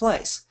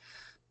place.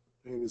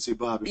 You can see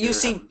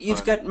Bobbi.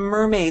 You've got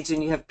mermaids,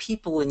 and you have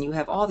people, and you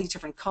have all these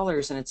different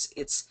colors, and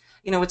it's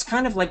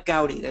kind of like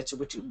Gaudi. That's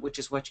which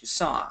is what you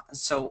saw.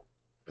 So.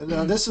 And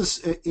now this is,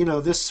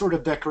 this sort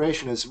of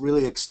decoration is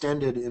really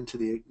extended into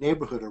the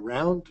neighborhood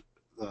around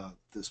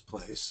this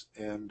place,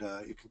 and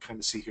you can kind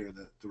of see here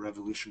the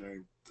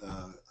revolutionary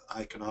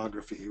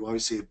iconography. You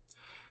always see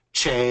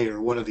Che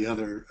or one of the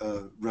other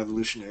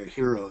revolutionary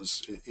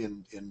heroes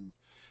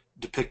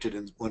depicted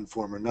in one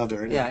form or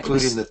another,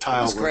 including the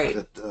tile work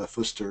that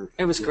Fuster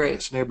did in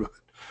this neighborhood.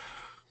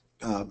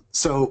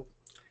 So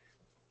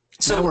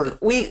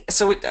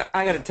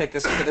I got to take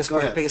this for this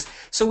part because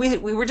we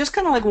were just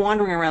kind of like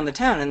wandering around the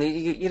town,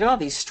 and all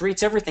these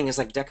streets, everything is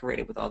like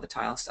decorated with all the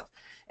tile stuff,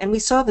 and we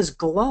saw this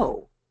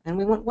glow, and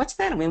we went, "What's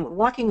that?" And we went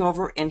walking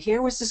over, and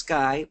here was this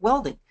guy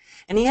welding,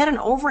 and he had an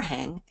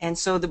overhang, and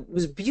so there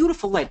was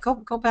beautiful light. Go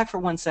back for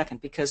 1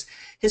 second, because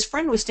his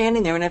friend was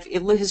standing there, and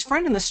his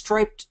friend in the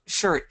striped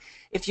shirt,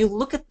 if you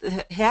look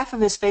at half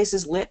of his face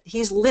is lit,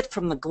 he's lit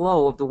from the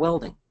glow of the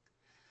welding.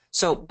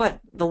 So,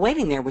 but the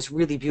lighting there was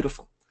really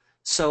beautiful.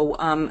 So,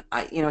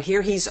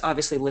 here he's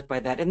obviously lit by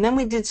that. And then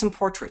we did some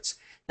portraits.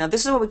 Now,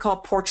 this is what we call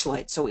porch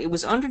light. So it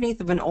was underneath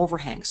of an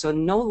overhang. So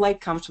no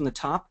light comes from the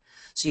top.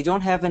 So you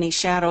don't have any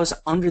shadows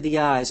under the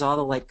eyes. All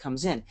the light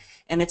comes in.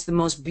 And it's the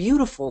most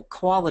beautiful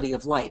quality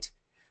of light.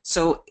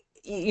 So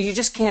you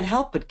just can't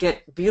help but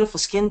get beautiful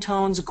skin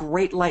tones,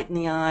 great light in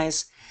the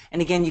eyes.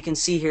 And again, you can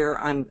see here,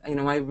 I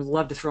would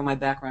love to throw my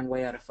background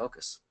way out of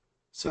focus.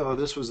 So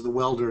this was the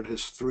welder and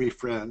his 3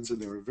 friends,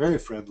 and they were very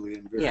friendly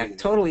and very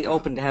totally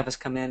open to have us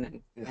come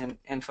in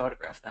and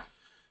photograph them.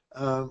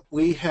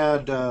 We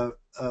had a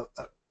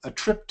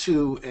trip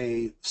to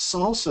a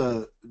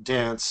salsa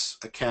dance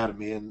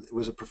academy, and it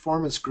was a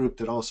performance group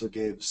that also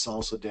gave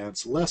salsa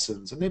dance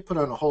lessons, and they put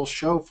on a whole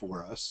show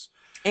for us.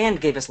 And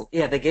they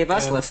gave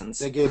us lessons.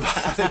 They gave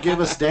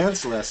us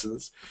dance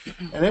lessons,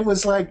 and it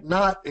was like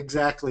not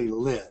exactly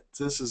lit.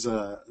 This is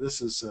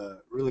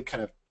really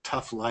kind of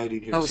tough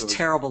lighting here. Oh, it was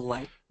terrible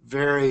light.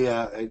 Very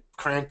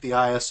crank the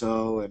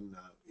ISO and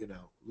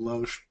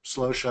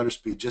slow shutter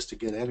speed just to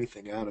get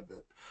anything out of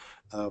it.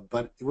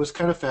 But it was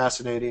kind of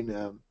fascinating.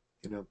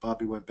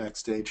 Bobbi went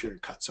backstage here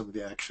and caught some of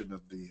the action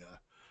of the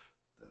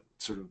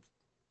sort of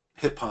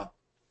hip hop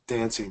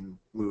dancing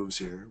moves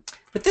here.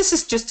 But this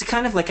is just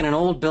kind of like in an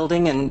old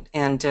building,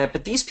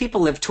 but these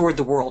people have toured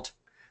the world.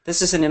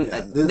 This is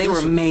Yeah, they were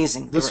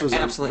amazing. They this were was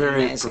a absolutely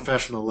very amazing.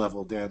 professional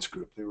level dance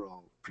group. They were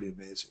all pretty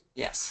amazing.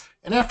 Yes.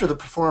 And after the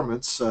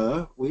performance,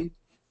 we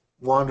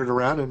wandered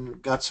around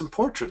and got some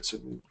portraits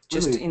and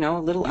Just, really you know, a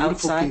little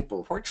beautiful outside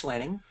people. porch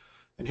lighting.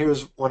 And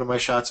here's one of my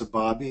shots of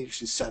Bobbi.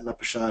 She's setting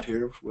up a shot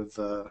here with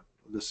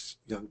this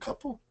young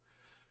couple.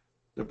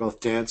 They're both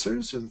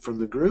dancers and from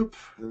the group,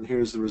 and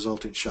here's the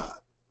resulting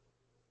shot.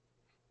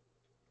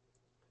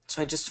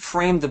 So I just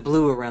framed the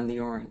blue around the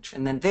orange,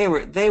 and then they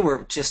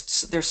were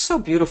just they're so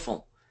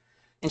beautiful,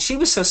 and she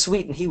was so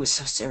sweet, and he was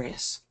so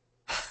serious.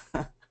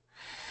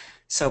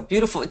 So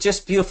beautiful,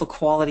 just beautiful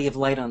quality of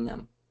light on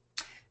them.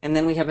 And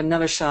then we have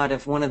another shot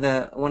of one of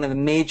the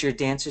major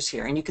dancers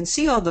here, and you can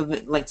see all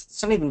the, like,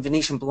 it's not even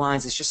Venetian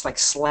blinds, it's just like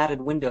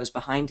slatted windows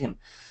behind him.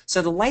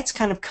 So the light's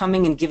kind of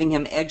coming and giving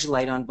him edge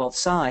light on both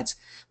sides,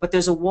 but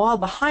there's a wall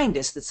behind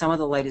us that some of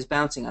the light is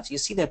bouncing off. You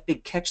see that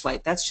big catch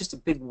light? That's just a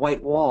big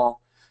white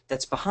wall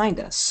that's behind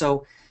us.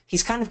 So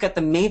he's kind of got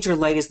the major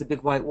light as the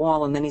big white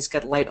wall, and then he's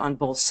got light on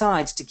both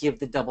sides to give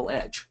the double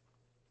edge.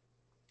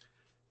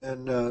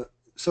 And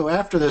so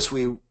after this,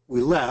 we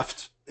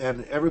left,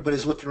 and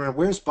everybody's looking around.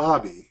 Where's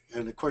Bobbi?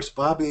 And of course,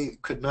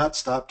 Bobbi could not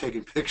stop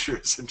taking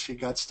pictures, and she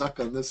got stuck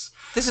on this.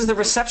 This is the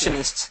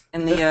receptionist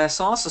in the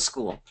salsa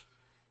school,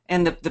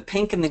 and the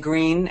pink and the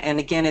green, and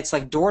again, it's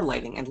like door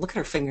lighting. And look at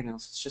her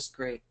fingernails; it's just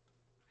great.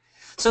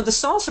 So the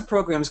salsa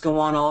programs go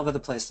on all over the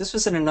place. This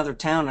was in another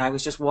town, and I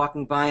was just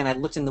walking by, and I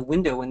looked in the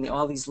window, and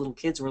all these little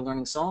kids were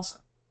learning salsa.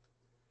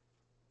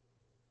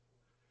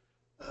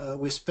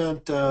 We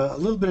spent a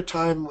little bit of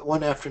time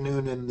one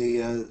afternoon in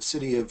the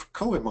city of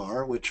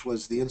Coimar, which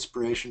was the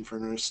inspiration for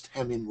Ernest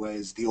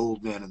Hemingway's The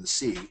Old Man and the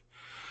Sea.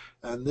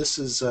 And this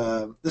is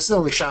the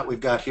only shot we've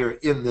got here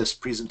in this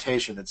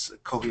presentation. It's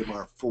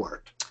Coimar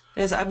Fort.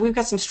 We've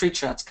got some street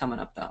shots coming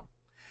up, though.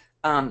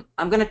 I'm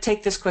going to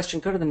take this question.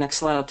 Go to the next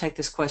slide. I'll take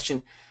this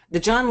question. The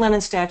John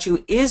Lennon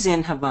statue is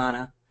in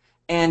Havana,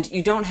 and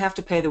you don't have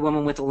to pay the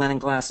woman with the Lennon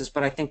glasses,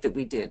 but I think that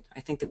we did. I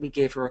think that we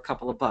gave her a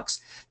couple of bucks.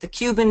 The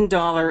Cuban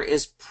dollar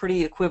is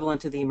pretty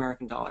equivalent to the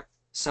American dollar,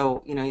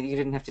 so you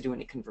didn't have to do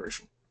any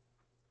conversion.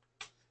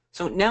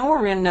 So now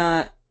we're in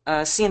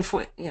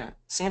Cienfuegos.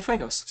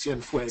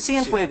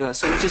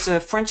 Cienfuegos, which is a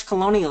French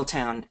colonial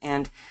town,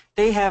 and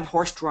they have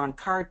horse-drawn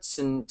carts,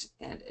 and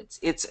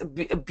it's a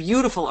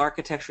beautiful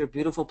architecture, a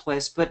beautiful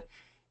place, but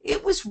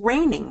it was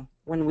raining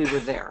when we were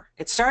there.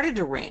 It started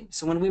to rain,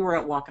 so when we were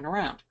out walking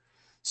around.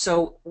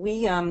 So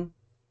we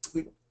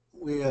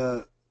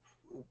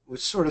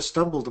sort of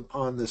stumbled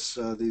upon these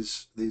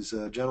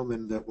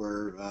gentlemen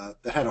that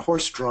had a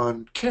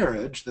horse-drawn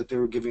carriage that they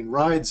were giving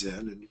rides in,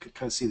 and you could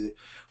kind of see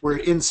we're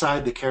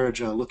inside the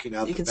carriage now, looking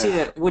out. You can see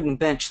that wooden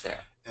bench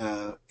there.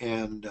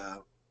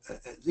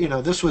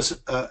 This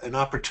was an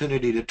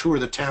opportunity to tour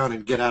the town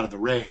and get out of the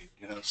rain.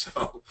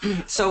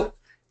 So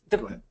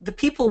the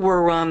people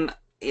were.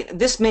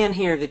 This man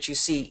here that you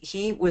see,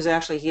 he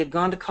had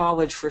gone to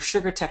college for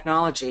sugar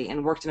technology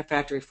and worked in a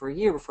factory for a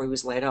year before he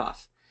was laid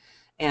off.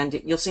 And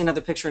you'll see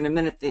another picture in a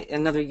minute.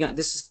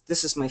 This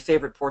is my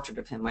favorite portrait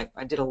of him.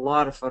 I did a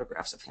lot of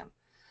photographs of him.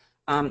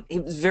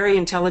 He was a very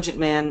intelligent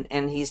man,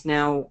 and he's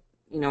now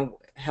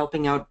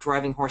helping out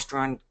driving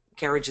horse-drawn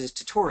carriages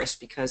to tourists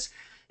because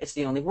it's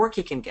the only work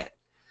he can get.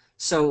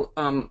 So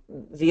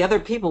the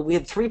other people, we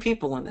had 3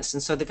 people in this,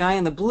 and so the guy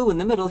in the blue in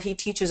the middle, he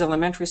teaches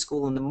elementary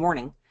school in the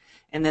morning.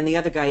 And then the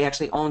other guy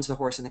actually owns the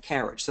horse and the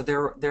carriage, so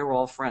they're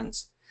all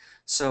friends.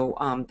 So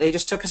they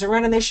just took us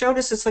around and they showed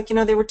us. It's like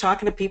they were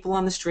talking to people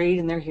on the street,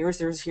 and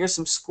here's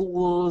some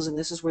schools, and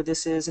this is where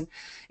this is, and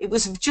it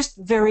was just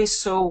very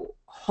so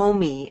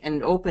homey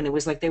and open. It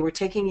was like they were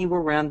taking you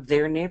around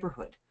their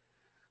neighborhood.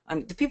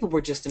 The people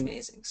were just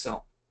amazing.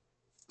 So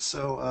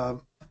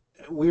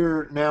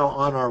we're now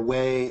on our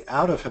way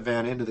out of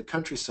Havana into the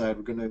countryside.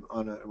 We're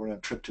on a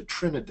trip to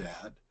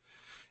Trinidad.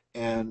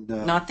 And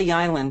not the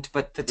island,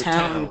 but the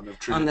town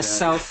on the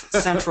south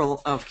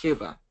central of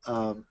Cuba.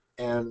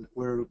 And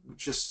we're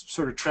just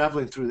sort of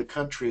traveling through the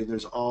country, and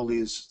there's all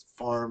these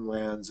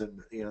farmlands, and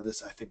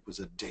this I think was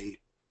a date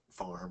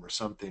farm or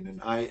something.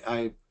 And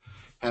I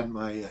had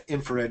my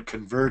infrared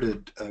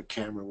converted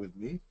camera with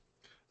me,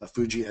 a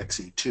Fuji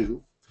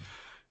XE2,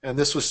 and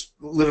this was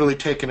literally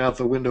taken out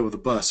the window of the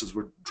bus as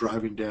we're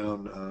driving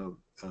down.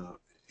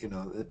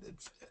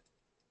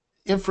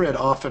 Infrared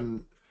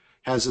often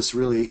has this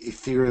really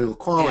ethereal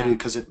quality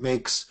because it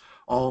makes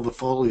all the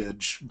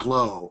foliage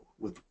glow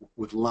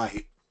with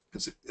light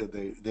because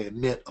they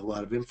emit a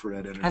lot of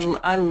infrared energy.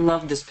 I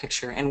love this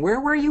picture. And where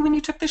were you when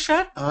you took the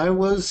shot? I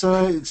was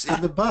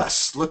in the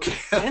bus looking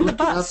out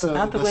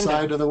the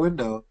side of the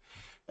window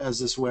as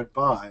this went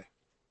by.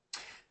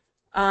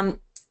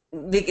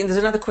 There's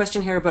another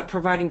question here about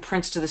providing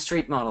prints to the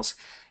street models.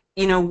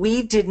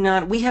 We did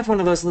not. We have one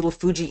of those little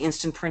Fuji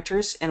instant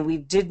printers, and we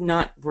did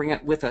not bring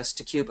it with us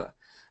to Cuba.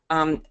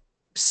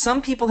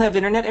 Some people have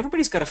internet.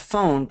 Everybody's got a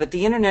phone, but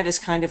the internet is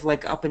kind of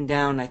like up and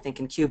down, I think,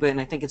 in Cuba, and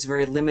I think it's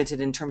very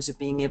limited in terms of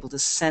being able to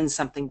send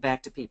something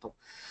back to people.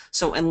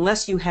 So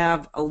unless you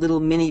have a little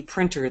mini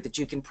printer that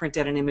you can print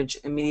out an image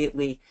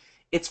immediately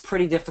it's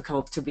pretty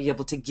difficult to be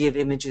able to give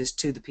images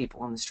to the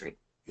people on the street.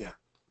 Yeah.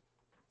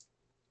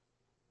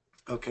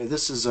 Okay,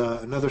 this is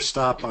another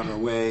stop on our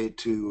way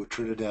to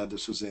Trinidad.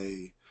 This was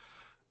a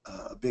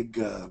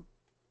big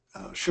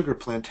sugar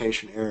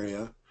plantation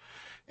area.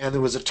 And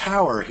there was a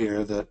tower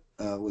here that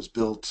was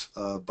built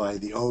by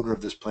the owner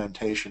of this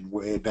plantation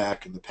way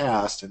back in the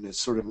past, and it's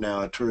sort of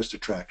now a tourist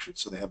attraction.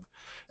 So they have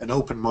an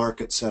open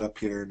market set up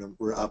here, and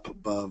we're up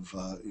above,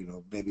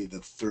 maybe the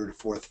third or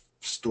fourth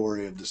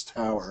story of this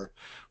tower,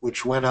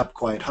 which went up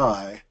quite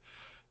high,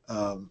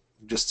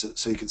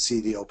 so you can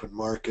see the open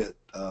market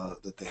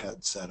that they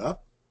had set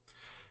up.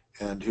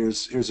 And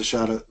here's a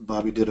shot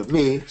Bobbi did of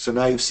me. So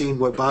now you've seen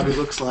what Bobbi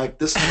looks like.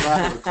 This is what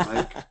I look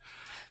like.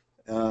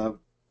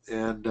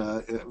 And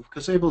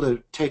was able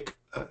to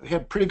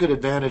had pretty good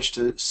advantage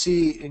to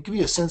see and give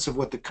you a sense of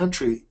what the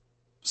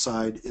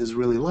countryside is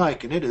really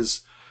like. And it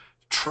is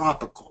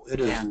tropical. It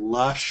is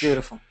lush.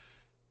 Beautiful.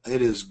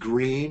 It is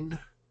green.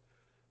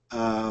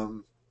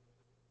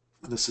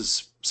 This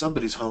is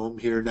somebody's home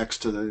here next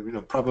to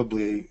the,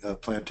 probably a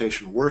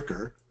plantation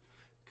worker.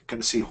 You can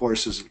kind of see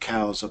horses and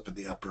cows up in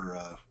the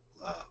upper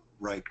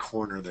right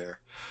corner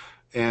there.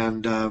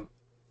 And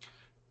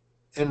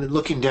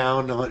looking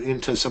down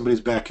into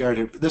somebody's backyard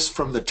here, this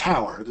from the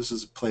tower. This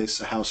is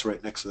a house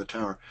right next to the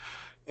tower.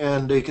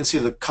 And you can see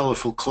the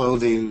colorful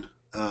clothing,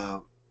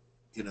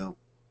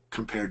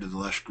 compared to the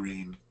lush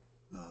green,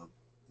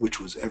 which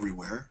was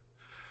everywhere.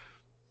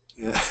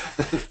 Yeah.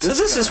 So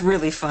this is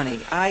really funny.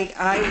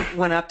 I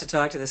went up to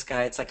talk to this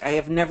guy. It's like, I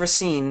have never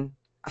seen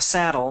a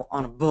saddle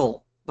on a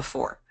bull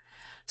before.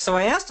 So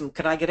I asked him,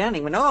 could I get in?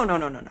 He went, oh,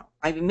 no.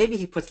 I mean, maybe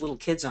he puts little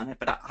kids on it,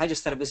 but I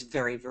just thought it was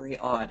very, very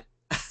odd.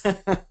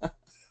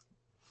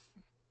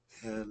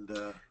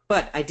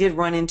 But I did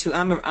run into,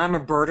 I'm a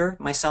birder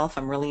myself.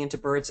 I'm really into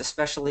birds,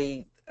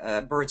 especially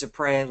birds of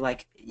prey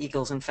like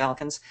eagles and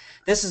falcons.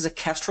 This is a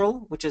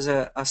kestrel, which is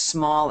a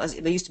small,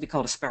 they used to be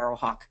called a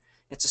sparrowhawk.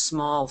 It's a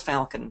small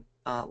falcon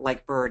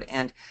like bird,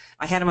 and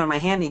I had him on my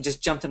hand and he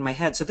just jumped in my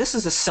head. So this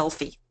is a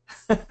selfie.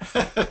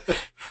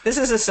 This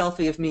is a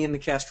selfie of me and the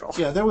kestrel.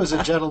 Yeah, there was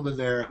a gentleman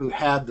there who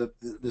had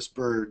this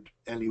bird,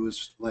 and he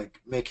was like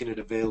making it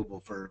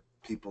available for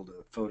people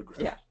to photograph.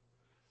 Yeah.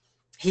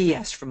 He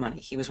asked for money.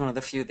 He was one of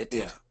the few that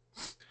did. Yeah.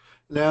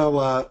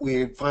 Now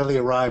we finally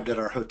arrived at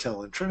our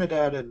hotel in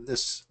Trinidad, and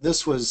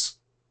this was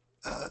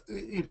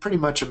pretty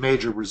much a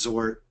major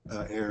resort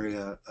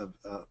area.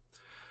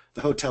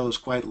 The hotel is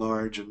quite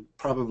large, and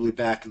probably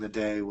back in the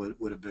day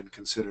would have been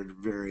considered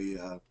very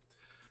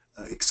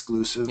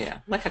exclusive. Yeah,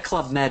 like a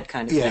Club Med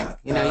kind of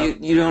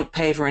thing. You don't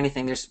pay for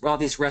anything. There's all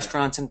these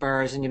restaurants and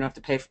bars, and you don't have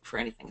to pay for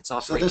anything. It's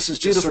all free. So this is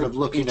just sort of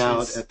looking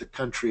out at the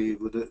country.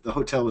 The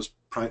hotel was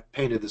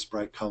painted this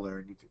bright color,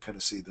 and you can kind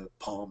of see the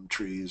palm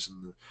trees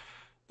and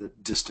the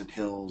distant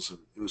hills, and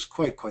it was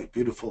quite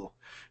beautiful.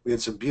 We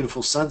had some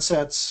beautiful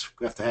sunsets.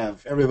 We have to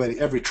have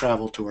every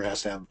travel tour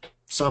has to have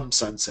some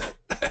sunset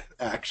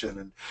action,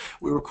 and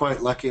we were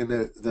quite lucky in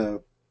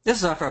the This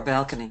is off our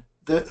balcony.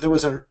 There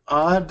was an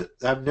odd,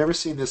 I've never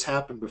seen this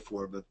happen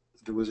before, but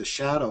there was a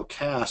shadow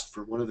cast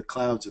from one of the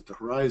clouds at the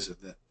horizon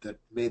that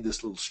made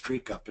this little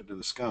streak up into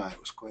the sky. It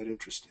was quite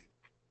interesting.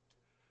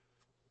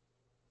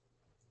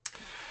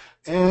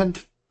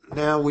 And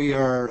now we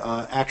are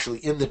actually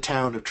in the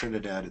town of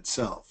Trinidad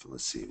itself.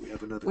 Let's see, we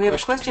have another question. We have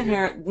a question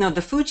here. No,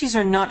 the Fujis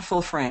are not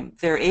full frame.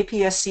 They're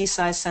APS-C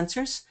size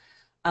sensors.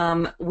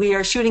 We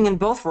are shooting in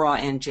both RAW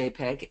and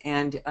JPEG,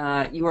 and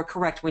you are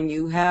correct. When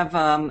you have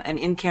an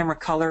in-camera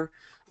color,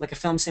 like a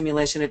film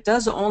simulation, it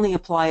does only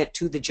apply it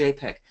to the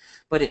JPEG.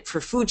 But for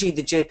Fuji,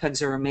 the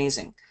JPEGs are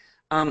amazing.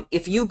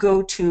 If you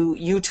go to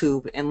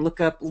YouTube and look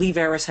up, Lee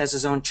Varis has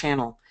his own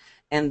channel,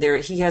 and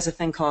he has a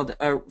thing called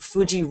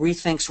Fuji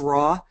Rethinks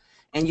RAW,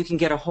 and you can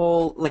get a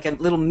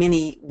little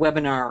mini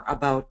webinar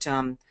about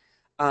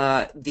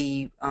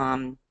the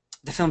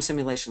film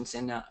simulations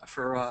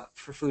for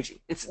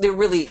Fuji. They're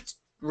really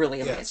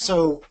amazing. Yeah,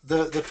 so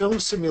the film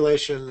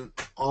simulation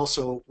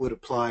also would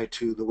apply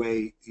to the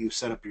way you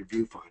set up your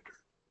viewfinder,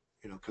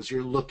 because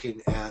you're looking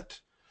at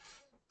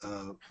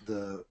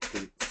the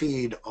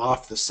feed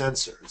off the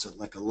sensor. It's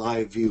like a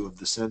live view of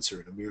the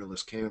sensor in a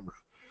mirrorless camera,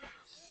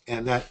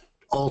 and that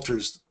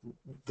alters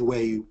the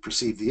way you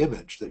perceive the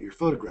image that you're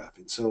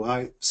photographing. So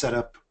I set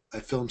up a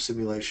film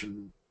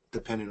simulation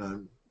depending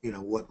on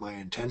what my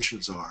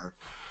intentions are,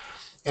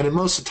 and in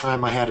most of the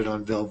time I had it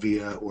on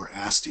Velvia or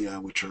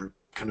Astia, which are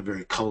kind of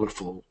very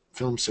colorful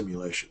film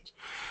simulations.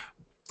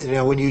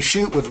 Now, when you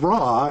shoot with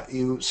RAW,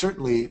 you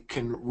certainly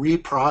can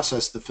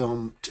reprocess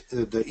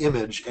the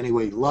image any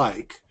way you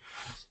like,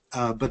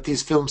 but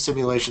these film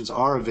simulations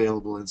are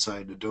available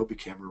inside Adobe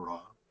Camera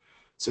Raw,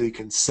 so you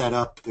can set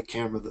up the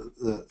camera,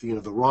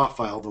 the RAW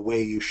file, the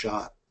way you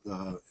shot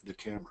the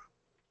camera.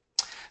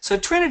 So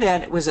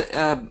Trinidad was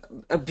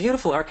a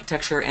beautiful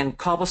architecture and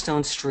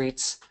cobblestone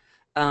streets.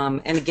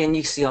 And again,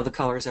 you see all the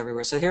colors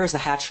everywhere. So here's the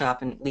hat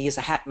shop, and Lee is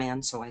a hat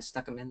man, so I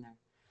stuck him in there.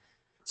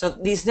 So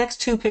these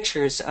next two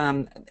pictures,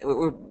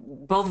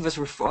 both of us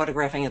were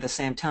photographing at the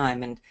same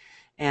time,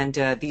 and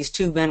these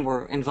two men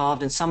were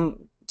involved in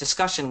some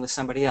discussion with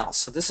somebody else.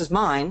 So this is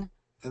mine.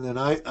 And then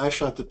I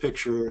shot the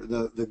picture,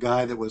 the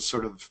guy that was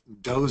sort of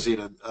dozing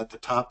at the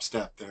top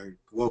step there,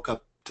 woke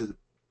up to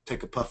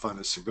take a puff on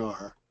his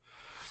cigar.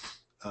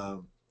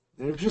 It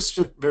was just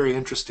very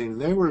interesting.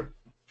 They were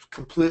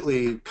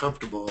completely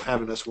comfortable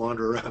having us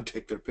wander around,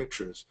 take their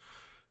pictures.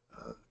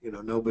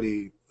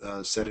 Nobody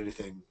said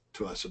anything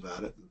to us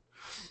about it.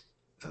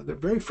 They're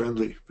very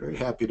friendly, very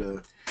happy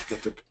to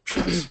get their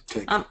pictures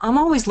taken. I'm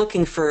always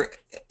looking for,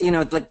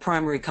 like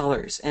primary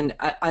colors. And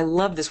I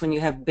love this when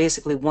you have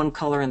basically one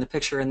color in the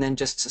picture and then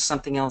just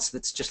something else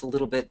that's just a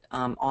little bit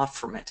off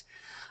from it.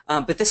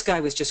 But this guy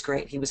was just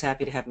great. He was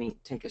happy to have me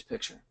take his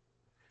picture.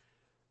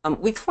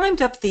 We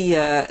climbed up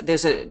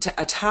there's a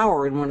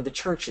tower in one of the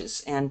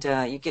churches, and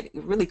you get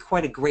really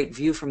quite a great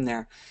view from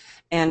there.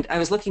 And I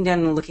was looking down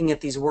and looking at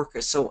these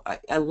workers. So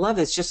I love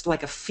it. It's just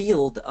like a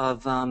field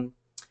of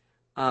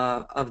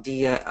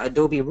the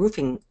adobe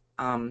roofing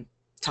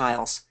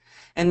tiles,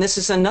 and this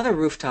is another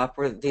rooftop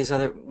where these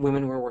other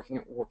women were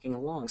working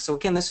along. So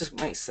again, this is,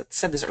 I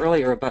said this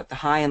earlier about the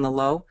high and the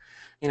low.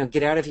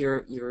 Get out of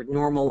your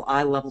normal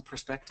eye level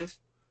perspective.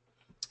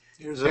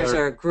 There's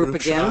our group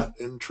again. Shot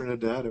in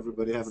Trinidad.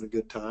 Everybody having a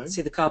good time.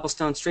 See the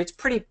cobblestone streets.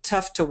 Pretty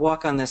tough to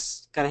walk on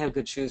this. Got to have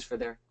good shoes for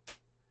there.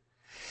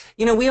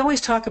 We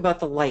always talk about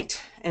the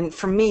light, and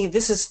for me,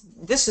 this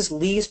is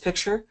Lee's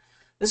picture.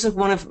 This is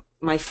one of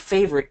my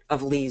favorite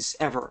of Lee's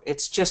ever.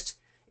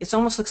 It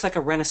almost looks like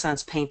a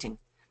Renaissance painting.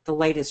 The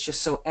light is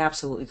just so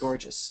absolutely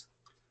gorgeous.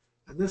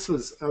 And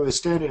I was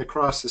standing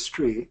across the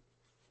street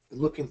and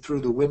looking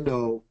through the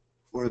window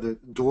or the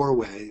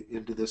doorway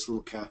into this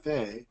little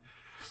cafe,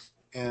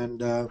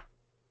 and I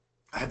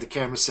had the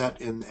camera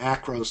set in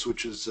Acros,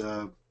 which is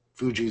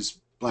Fuji's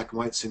black and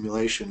white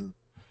simulation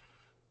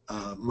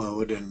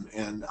mode,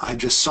 and I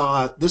just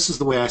saw, this is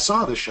the way I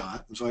saw the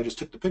shot, and so I just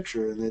took the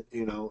picture, and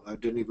I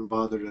didn't even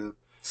bother to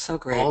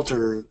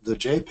alter the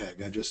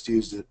JPEG. I just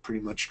used it pretty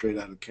much straight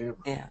out of the camera.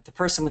 Yeah, the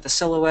person with the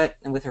silhouette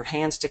and with her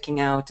hand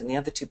sticking out, and the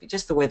other two,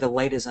 just the way the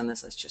light is on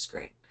this, that's just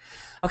great.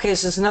 Okay,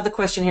 so there's another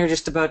question here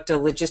just about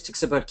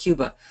logistics about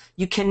Cuba.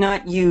 You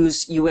cannot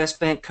use U.S.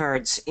 bank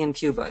cards in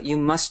Cuba. You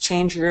must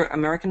change your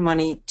American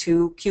money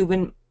to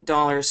Cuban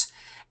dollars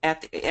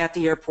at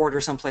the airport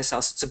or someplace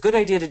else. It's a good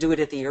idea to do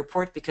it at the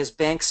airport because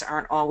banks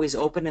aren't always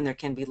open and there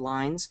can be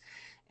lines,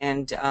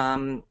 and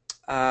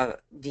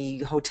the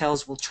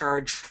hotels will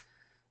charge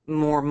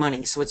more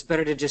money. So it's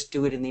better to just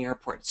do it in the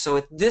airport. So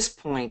at this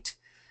point,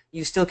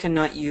 you still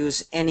cannot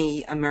use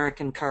any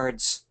American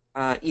cards,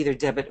 either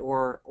debit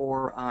or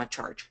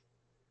charge.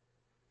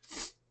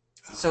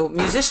 So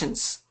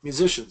musicians,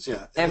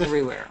 yeah,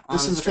 everywhere.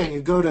 This is the thing.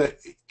 You go to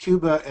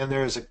Cuba and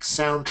there's a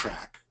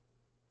soundtrack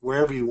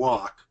wherever you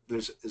walk.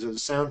 There's a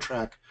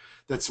soundtrack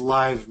that's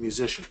live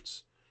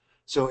musicians.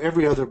 So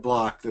every other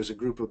block there's a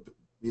group of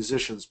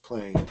musicians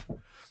playing,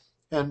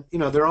 and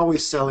they're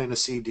always selling a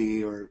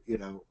CD or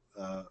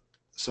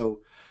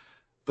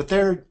but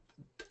they're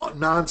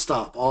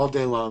nonstop all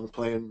day long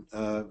playing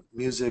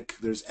music.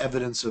 There's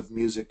evidence of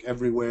music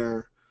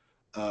everywhere.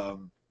 The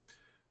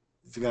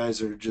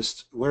guys are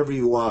just, wherever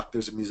you walk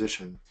there's a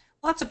musician.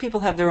 Lots of people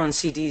have their own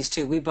CDs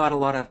too. We bought a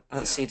lot of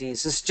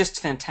CDs. It's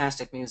just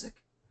fantastic music.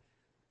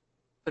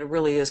 But it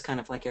really is kind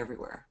of like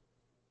everywhere.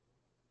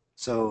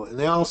 So, and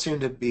they all seem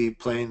to be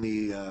playing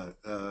the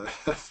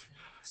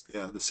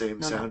the same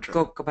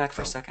soundtrack. Go back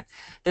for a second.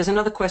 There's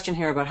another question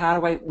here about how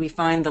do we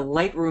find the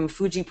Lightroom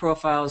Fuji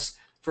profiles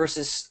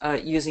versus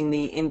using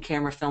the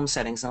in-camera film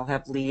settings. I'll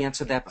have Lee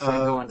answer that before I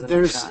go on to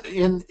the next shot.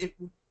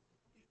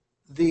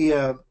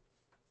 The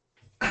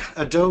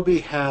Adobe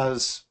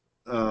has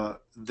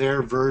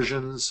their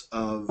versions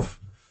of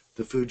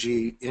the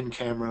Fuji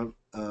in-camera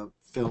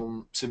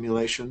film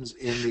simulations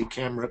in the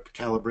camera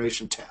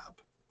calibration tab.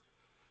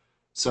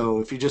 So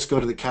if you just go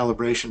to the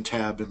calibration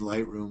tab in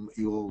Lightroom,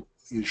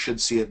 you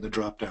should see it in the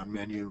drop-down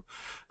menu.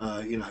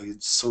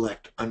 You'd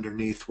select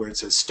underneath where it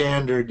says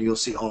standard. You'll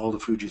see all the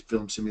Fuji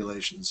film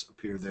simulations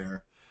appear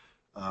there,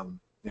 and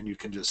you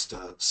can just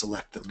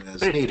select them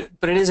as needed.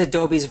 But it is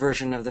Adobe's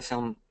version of the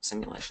film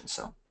simulation.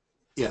 So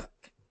yeah.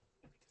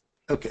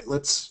 Okay,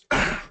 let's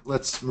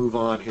move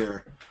on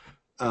here.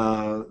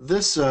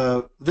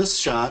 This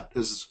shot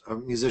is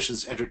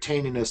musicians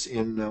entertaining us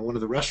in one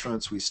of the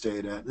restaurants we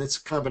stayed at, and it's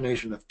a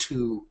combination of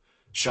two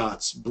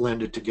shots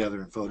blended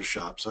together in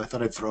Photoshop. So I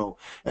thought I'd throw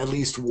at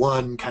least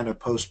one kind of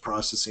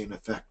post-processing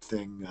effect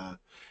thing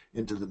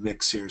into the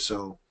mix here.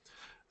 So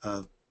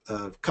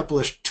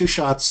two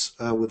shots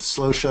with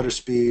slow shutter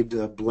speed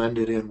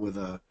blended in with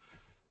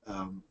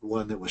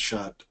one that was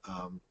shot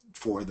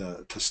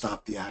to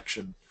stop the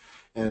action,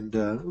 and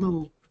a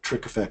little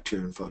trick effect here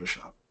in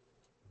Photoshop.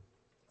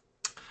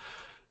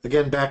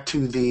 Again, back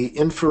to the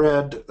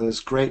infrared. It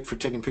was great for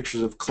taking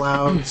pictures of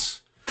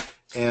clouds,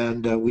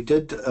 and we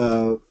did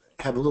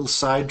have a little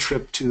side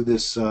trip to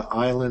this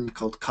island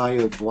called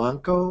Cayo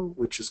Blanco,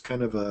 which is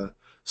kind of a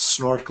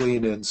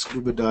snorkeling and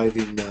scuba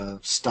diving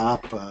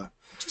stop.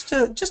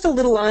 Just a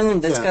little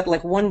island that's got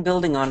like one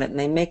building on it, and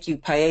they make you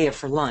paella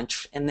for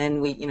lunch, and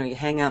then you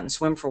hang out and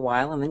swim for a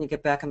while, and then you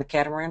get back on the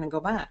catamaran and go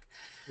back.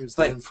 Here's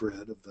the But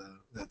infrared of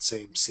that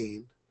same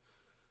scene.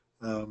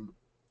 Um,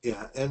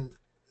 yeah, and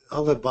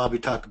I'll let Bobby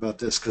talk about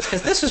this because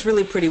because this was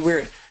really pretty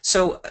weird.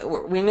 So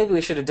maybe we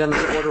should have done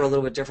the order a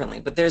little bit differently.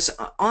 But there's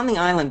on the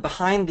island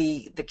behind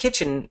the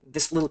kitchen,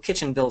 this little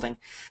kitchen building.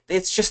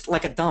 It's just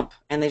like a dump,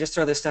 and they just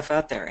throw this stuff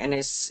out there, and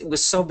it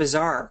was so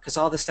bizarre because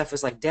all this stuff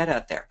was like dead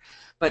out there.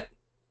 But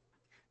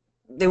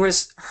there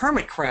was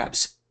hermit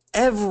crabs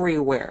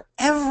everywhere.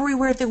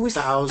 Everywhere there was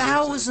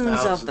thousands and thousands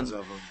of thousands them.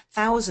 of them.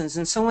 Thousands.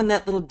 And so in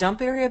that little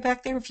dump area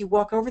back there, if you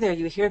walk over there,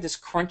 you hear this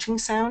crunching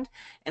sound,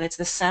 and it's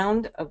the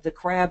sound of the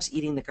crabs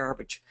eating the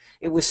garbage.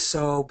 It was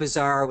so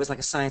bizarre. It was like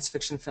a science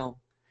fiction film.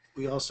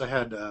 We also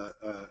had an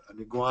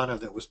iguana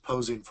that was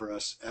posing for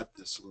us at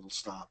this little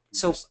stop.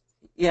 So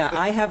yeah,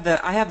 I have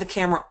the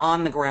camera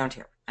on the ground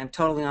here. I'm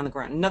totally on the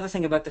ground. Another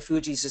thing about the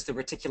Fujis is the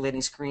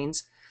reticulating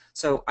screens.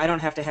 So I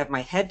don't have to have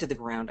my head to the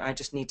ground. I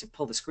just need to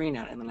pull the screen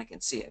out and then I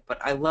can see it. But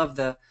I love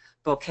the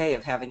bouquet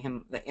of having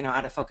him,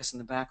 out of focus in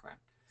the background.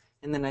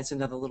 And then that's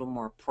another little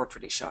more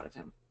portrait-y shot of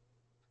him.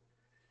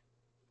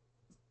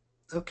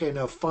 Okay,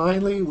 now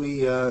finally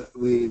we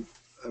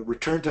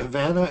returned to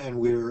Havana, and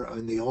we're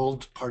in the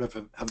old part of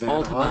Havana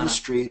Old on Havana. the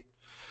street,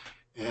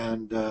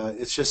 and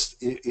it's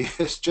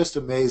just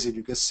amazing.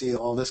 You can see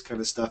all this kind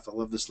of stuff. I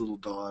love this little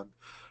dog,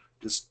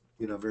 just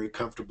very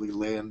comfortably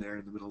laying there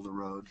in the middle of the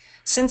road.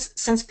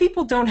 Since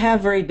people don't have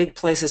very big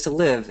places to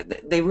live,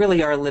 they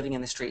really are living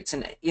in the streets.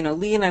 And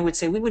Lee and I would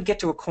say we would get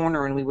to a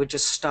corner and we would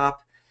just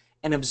stop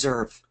and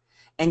observe.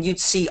 And you'd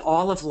see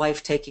all of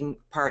life taking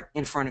part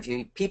in front of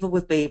you. People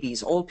with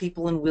babies, old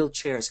people in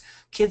wheelchairs,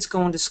 kids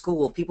going to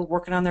school, people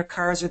working on their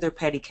cars or their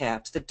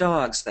pedicabs, the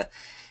dogs.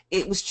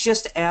 It was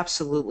just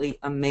absolutely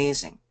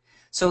amazing.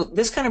 So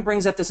this kind of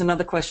brings up, there's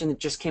another question that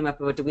just came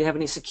up about, do we have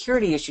any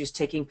security issues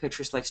taking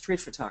pictures like street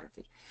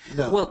photography?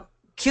 No. Well,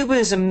 Cuba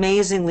is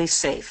amazingly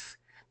safe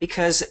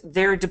because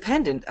they're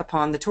dependent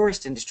upon the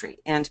tourist industry.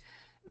 And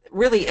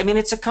really, I mean,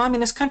 it's a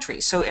communist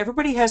country, so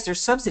everybody has their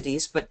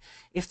subsidies, but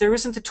if there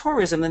isn't the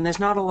tourism, then there's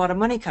not a lot of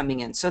money coming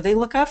in. So they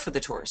look out for the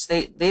tourists.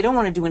 They don't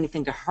want to do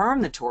anything to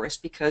harm the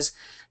tourists because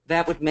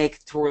that would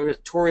make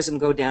tourism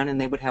go down and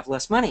they would have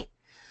less money.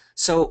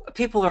 So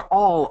people are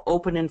all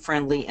open and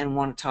friendly and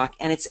want to talk,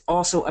 and it's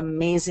also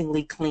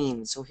amazingly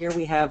clean. So here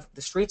we have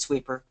the street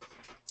sweeper.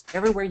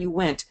 Everywhere you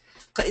went,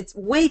 it's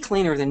way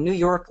cleaner than New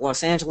York,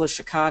 Los Angeles,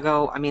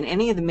 Chicago. I mean,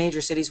 any of the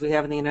major cities we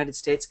have in the United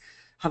States,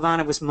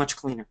 Havana was much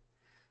cleaner.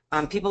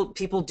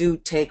 People do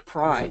take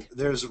pride.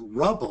 There's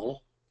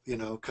rubble,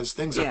 because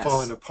things are Yes.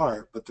 falling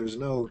apart, but there's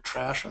no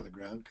trash on the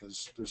ground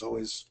because there's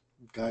always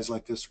guys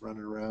like this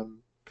running around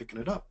picking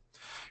it up.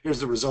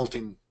 Here's the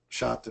resulting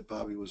shot that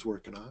Bobby was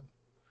working on.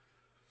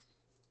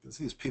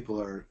 These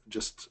people are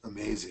just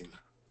amazing.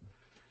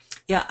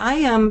 Yeah,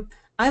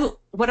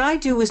 what I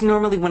do is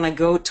normally when I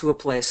go to a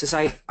place is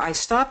I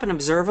stop and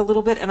observe a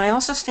little bit, and I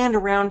also stand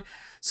around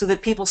so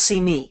that people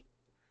see me.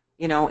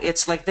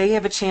 It's like they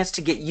have a chance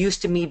to get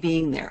used to me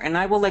being there, and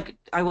I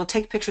will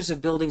take pictures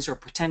of buildings or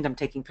pretend I'm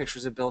taking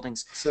pictures of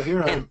buildings. So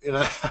here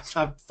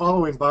I'm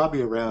following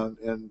Bobby around,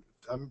 and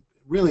I'm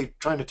really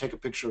trying to take a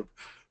picture of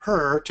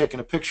her taking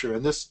a picture,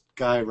 and this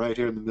guy right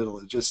here in the middle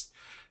is just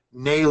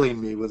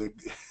nailing me with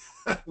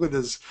with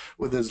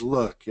his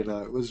look. It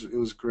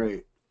was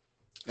great.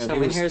 And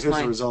So here's the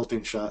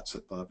resulting shots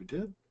that Bobby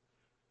did.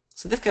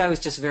 So this guy was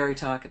just very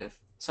talkative.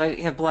 So I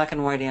have black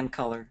and white and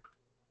color.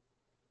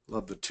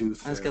 Love the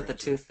tooth. Let's get the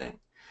tooth thing.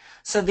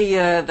 So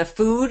the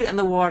food and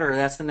the water,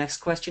 that's the next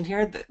question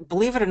here.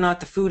 Believe it or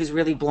not, the food is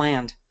really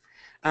bland.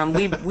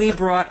 We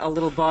brought a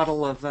little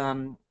bottle of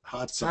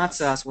hot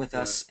sauce with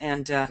us,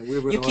 and we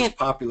were the most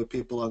popular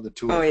people on the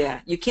tour. Oh yeah,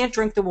 you can't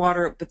drink the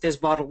water, but there's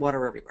bottled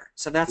water everywhere,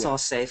 so that's all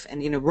safe.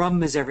 And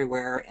rum is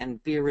everywhere,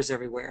 and beer is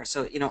everywhere,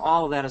 so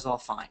all of that is all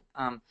fine.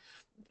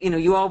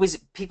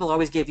 People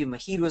always gave you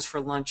mojitos for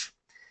lunch.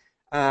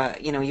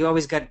 You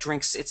always got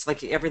drinks. It's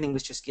like everything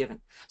was just given.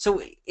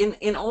 So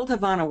in Old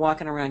Havana,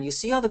 walking around, you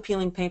see all the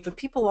peeling paint, but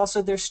people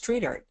also, there's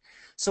street art.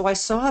 So I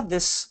saw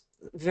this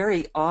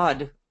very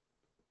odd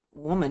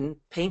woman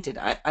painted.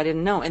 I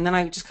didn't know. And then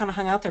I just kind of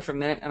hung out there for a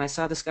minute, and I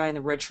saw this guy in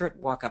the red shirt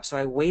walk up, so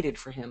I waited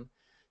for him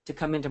to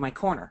come into my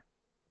corner.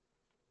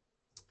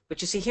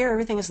 But you see here,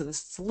 everything is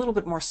it's a little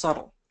bit more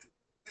subtle.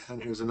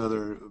 And here's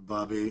another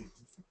Bobby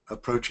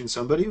approaching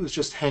somebody who was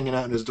just hanging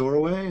out in his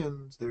doorway,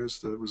 and there's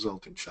the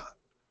resulting shot.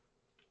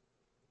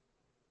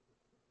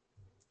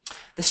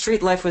 The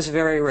street life was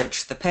very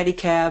rich. The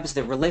pedicabs,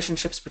 the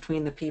relationships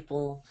between the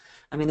people.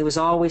 I mean, there was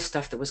always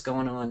stuff that was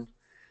going on.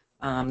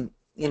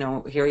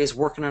 Here he is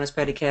working on his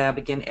pedicab.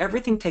 Again,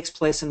 everything takes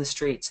place in the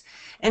streets.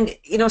 And,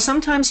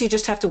 sometimes you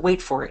just have to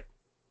wait for it.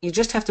 You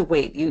just have to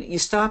wait. You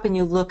stop and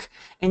you look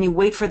and you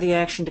wait for the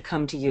action to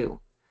come to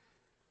you.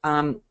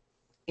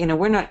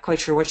 We're not quite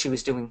sure what she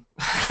was doing.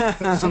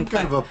 Some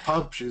kind of a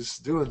pump. She's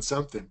doing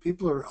something.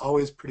 People are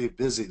always pretty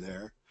busy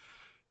there,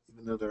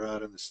 even though they're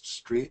out in the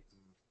street.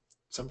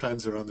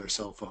 Sometimes they're on their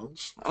cell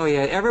phones. Oh,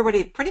 yeah.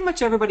 Pretty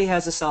much everybody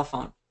has a cell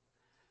phone.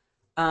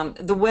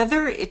 The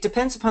weather, it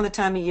depends upon the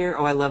time of year.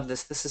 Oh, I love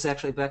this. This is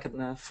actually back in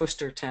the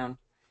Fuster town.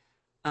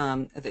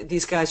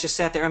 These guys just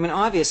sat there. I mean,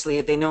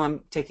 obviously, they know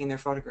I'm taking their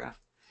photograph.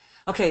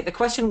 Okay, the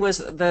question was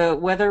the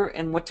weather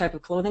and what type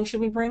of clothing should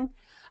we bring?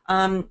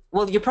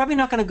 Well, you're probably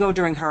not going to go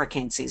during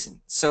hurricane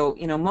season. So,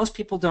 most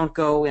people don't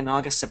go in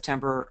August,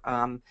 September.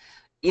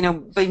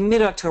 By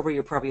mid-October,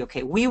 you're probably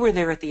okay. We were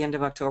there at the end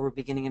of October,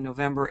 beginning of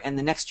November, and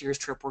the next year's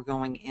trip we're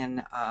going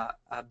in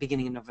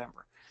beginning of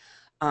November.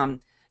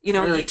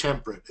 Very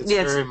temperate. It's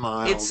very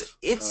mild.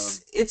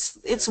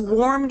 It's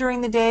warm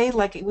during the day.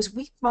 Like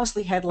we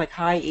mostly had like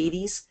high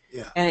 80s.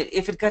 Yeah. And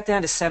if it got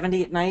down to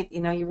 70 at night,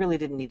 you really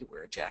didn't need to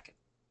wear a jacket.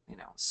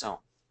 So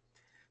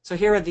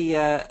here are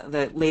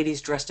the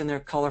ladies dressed in their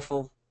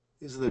colorful.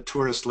 These are the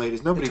tourist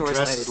ladies. Nobody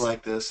dresses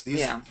like this.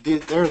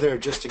 They're there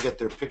just to get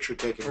their picture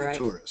taken with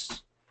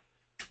tourists.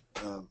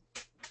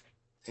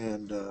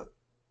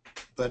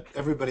 But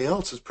everybody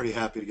else is pretty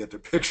happy to get their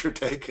picture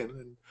taken,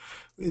 and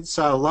we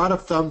saw a lot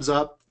of thumbs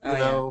up,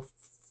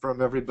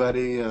 from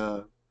everybody.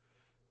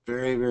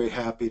 Very, very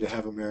happy to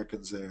have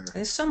Americans there.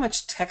 There's so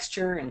much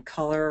texture and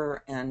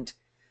color, and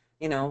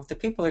the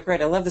people are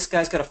great. I love this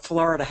guy's got a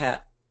Florida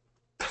hat,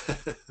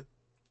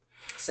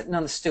 sitting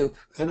on the stoop.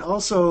 And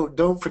also,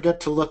 don't forget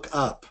to look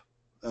up,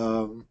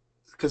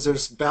 because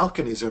there's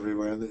balconies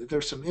everywhere, and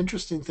there's some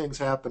interesting things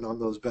happen on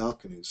those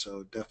balconies.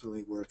 So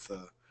definitely worth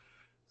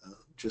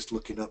just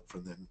looking up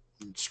from them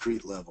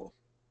street level.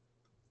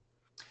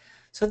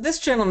 So this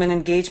gentleman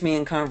engaged me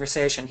in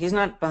conversation. He's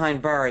not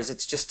behind bars.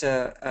 It's just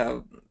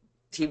there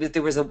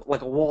was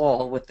like a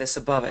wall with this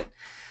above it.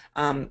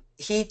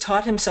 He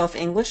taught himself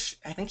English.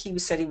 I think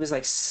said he was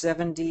like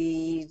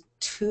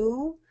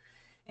 72,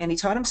 and he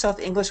taught himself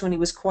English when he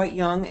was quite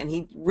young, and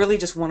he really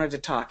just wanted to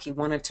talk. He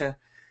wanted to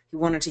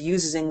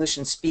use his English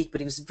and speak,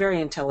 but he was a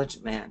very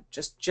intelligent man.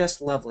 Just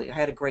lovely. I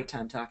had a great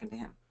time talking to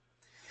him.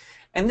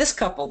 And this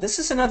couple, this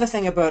is another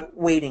thing about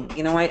waiting.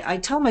 I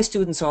tell my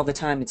students all the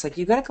time, it's like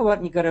you got to go out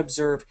and you got to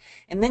observe,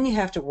 and then you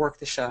have to work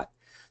the shot.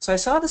 So I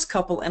saw this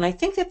couple, and I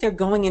think that they're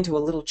going into a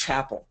little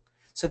chapel.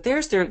 So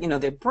there's their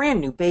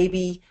brand new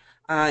baby.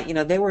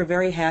 They were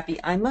very happy.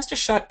 I must have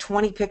shot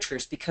 20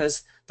 pictures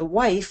because the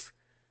wife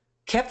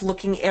kept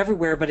looking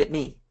everywhere but at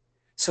me.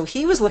 So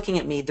he was looking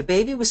at me, the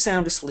baby was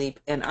sound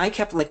asleep, and I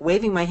kept like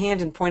waving my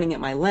hand and pointing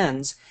at my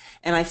lens.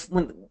 And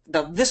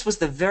this was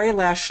the very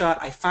last shot,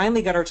 I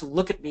finally got her to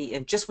look at me,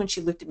 and just when she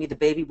looked at me, the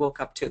baby woke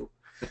up too.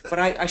 But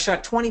I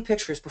shot 20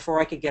 pictures before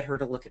I could get her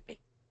to look at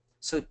me.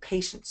 So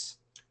patience.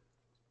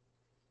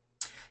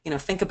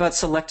 Think about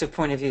selective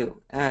point of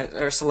view,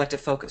 or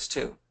selective focus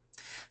too.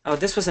 Oh,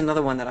 this was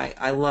another one that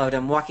I loved.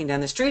 I'm walking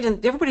down the street,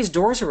 and everybody's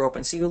doors are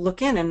open, so you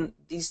look in, and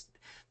this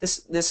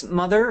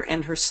mother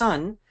and her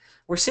son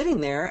were sitting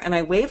there, and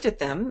I waved at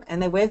them,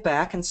 and they waved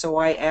back, and so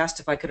I asked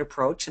if I could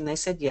approach, and they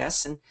said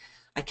yes, and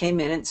I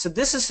came in, and so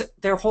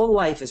their whole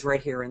life is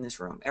right here in this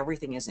room.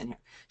 Everything is in here.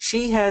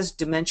 She has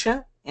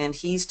dementia, and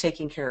he's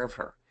taking care of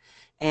her.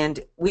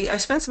 And I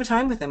spent some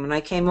time with them, and I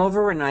came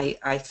over, and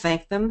I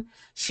thanked them.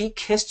 She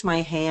kissed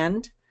my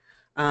hand.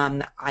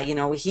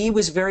 He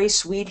was very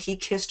sweet. He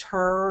kissed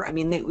her. I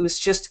mean, it was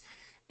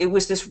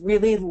this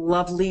really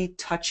lovely,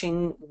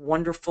 touching,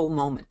 wonderful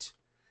moment.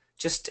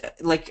 Just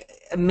like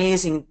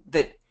amazing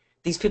that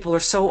these people are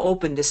so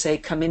open to say,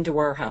 come into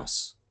our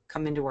house,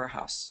 come into our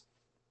house.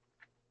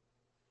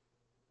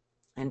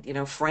 And,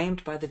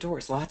 framed by the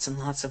doors, lots and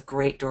lots of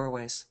great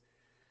doorways.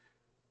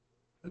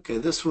 Okay,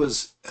 this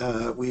was,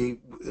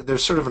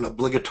 there's sort of an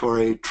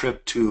obligatory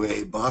trip to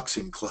a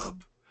boxing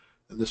club.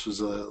 And this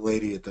was a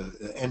lady at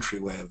the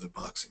entryway of the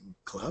boxing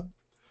club,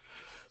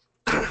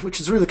 which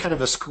is really kind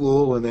of a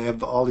school, and they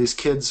have all these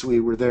kids. We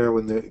were there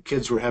when the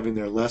kids were having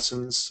their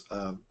lessons.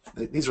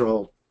 These are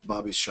all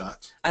Bobbi's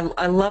shots.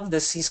 I love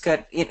this. He's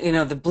got,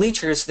 the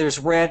bleachers, there's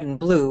red and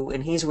blue,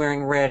 and he's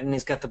wearing red, and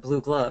he's got the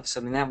blue gloves.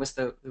 I mean, that was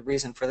the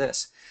reason for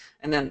this.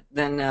 And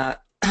then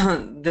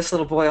this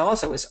little boy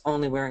also is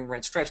only wearing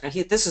red stripes. Now,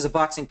 this is a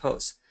boxing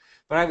pose,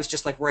 but I was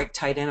just like right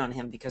tight in on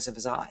him because of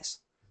his eyes.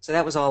 So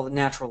that was all the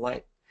natural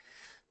light.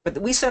 But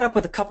we set up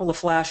with a couple of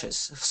flashes.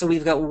 So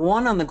we've got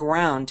one on the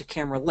ground to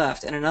camera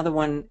left, and another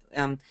one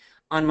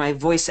on my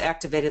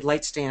voice-activated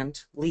light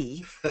stand,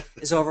 Lee,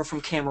 is over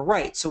from camera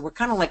right. So we're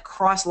kind of like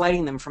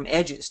cross-lighting them from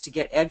edges to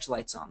get edge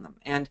lights on them.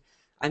 And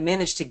I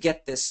managed to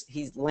get this.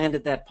 He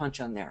landed that punch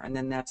on there, and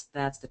then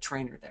that's the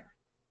trainer there.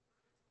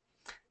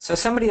 So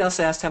somebody else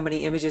asked, how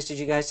many images did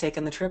you guys take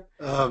on the trip?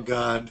 Oh,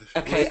 God.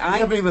 Okay, I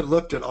haven't even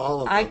looked at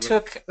all of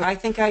them. I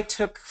think I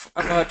took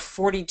about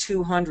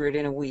 4,200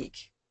 in a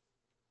week.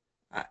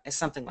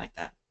 Something like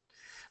that.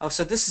 Oh,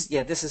 so this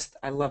is,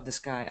 I love this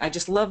guy. I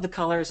just love the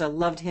colors. I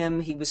loved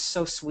him. He was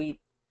so sweet.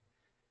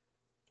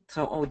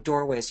 So,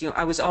 doorways.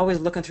 I was always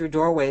looking through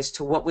doorways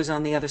to what was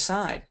on the other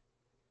side.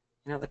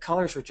 The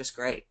colors were just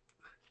great.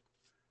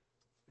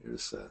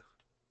 Here's,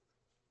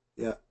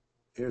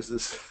 here's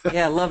this.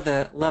 Yeah, love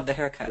the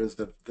haircut. Here's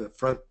the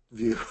front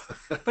view.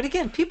 But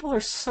again, people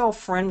are so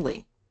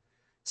friendly.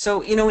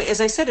 So, as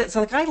I said, it's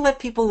like I let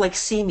people like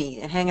see me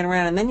and hanging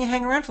around, and then you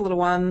hang around for a little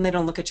while and they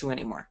don't look at you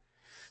anymore.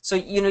 So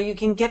you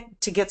can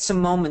get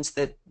some moments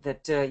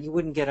that you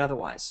wouldn't get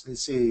otherwise. You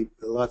see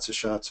lots of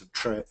shots of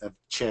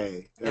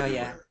Che everywhere. Oh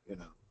yeah.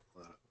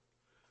 Uh,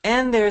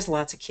 And there's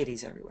lots of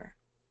kitties everywhere.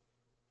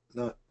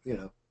 Not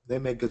they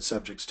make good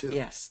subjects too.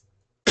 Yes.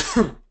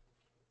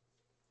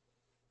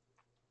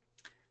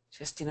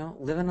 Just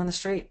living on the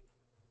street.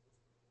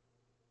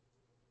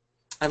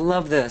 I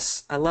love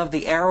this. I love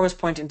the arrow is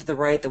pointing to the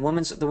right. The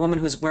woman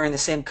who's wearing the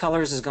same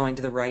colors is going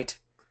to the right.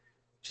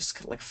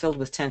 Just like filled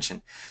with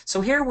tension.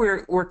 So here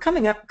we're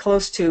coming up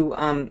close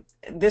to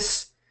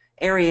this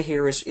area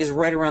here is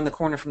right around the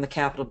corner from the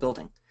Capitol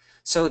building.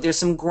 So there's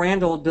some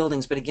grand old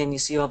buildings, but again you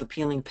see all the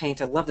peeling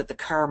paint. I love that the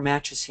car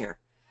matches here.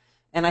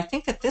 And I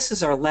think that this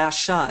is our last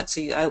shot.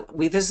 So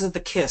this is the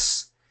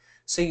kiss.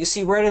 So you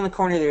see right in the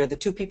corner there the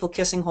two people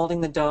kissing,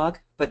 holding the dog.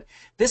 But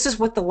this is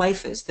what the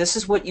life is. This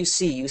is what you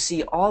see. You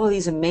see all of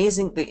these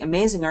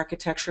amazing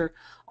architecture,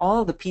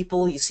 all of the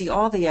people. You see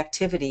all the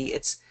activity.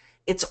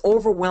 It's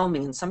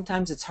overwhelming, and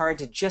sometimes it's hard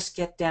to just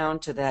get down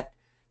to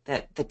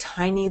the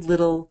tiny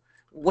little.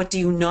 What do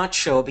you not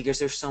show because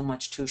there's so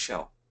much to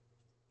show.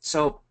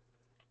 So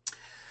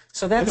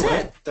that's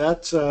anyway,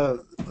 it.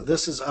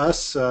 This is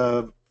us.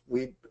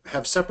 We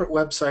have separate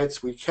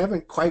websites. We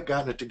haven't quite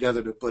gotten it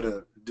together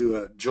to do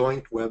a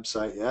joint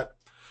website yet,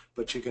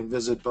 but you can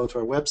visit both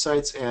our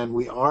websites, and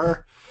we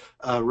are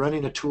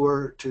running a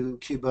tour to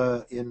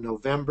Cuba in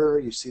November.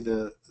 You see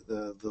the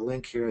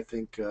link here. I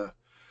think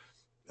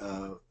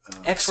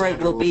X-Rite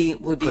will be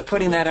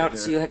putting that out,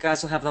 so you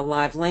guys will have the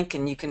live link,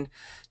 and you can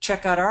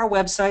check out our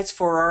websites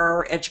for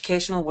our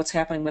educational, what's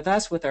happening with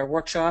us, with our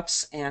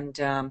workshops and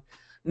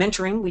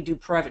mentoring. We do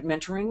private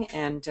mentoring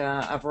and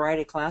a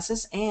variety of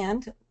classes,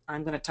 and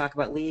I'm going to talk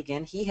about Lee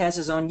again. He has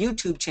his own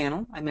YouTube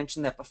channel, I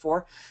mentioned that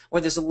before,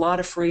 where there's a lot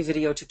of free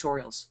video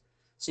tutorials.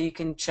 So you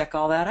can check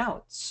all that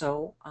out.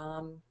 So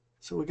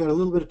we got a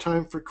little bit of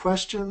time for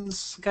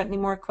questions. Got any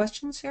more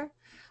questions here?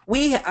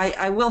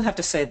 I will have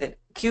to say that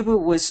Cuba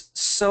was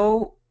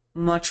so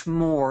much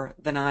more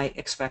than I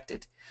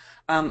expected.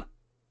 And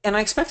I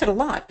expected a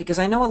lot because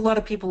I know a lot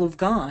of people who've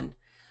gone,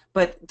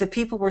 but the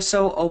people were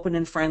so open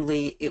and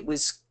friendly. It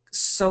was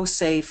so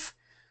safe.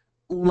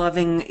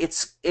 Loving.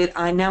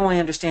 Now I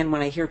understand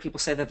when I hear people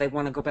say that they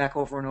want to go back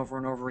over and over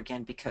and over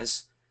again,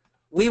 because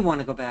we want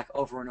to go back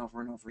over and over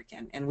and over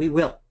again, and we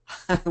will.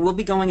 We'll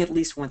be going at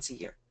least once a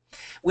year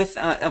with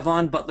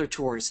Yvonne Butler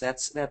Tours.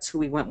 That's who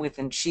we went with,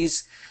 and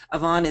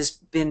Yvonne has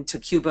been to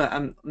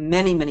Cuba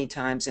many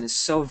times and is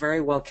so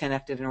very well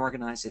connected and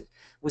organized. It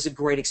was a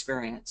great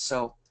experience.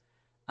 So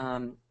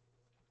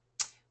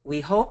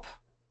we hope.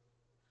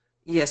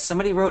 Yes,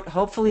 somebody wrote,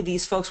 hopefully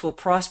these folks will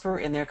prosper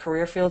in their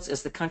career fields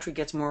as the country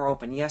gets more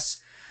open. Yes,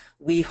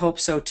 we hope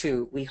so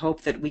too. We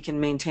hope that we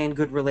can maintain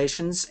good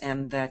relations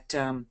and that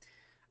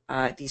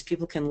these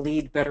people can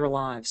lead better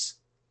lives.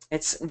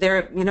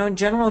 They're, in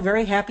general,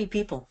 very happy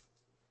people.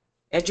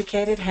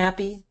 Educated,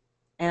 happy,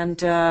 and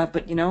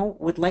but,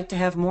 would like to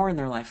have more in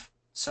their life.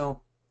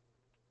 So.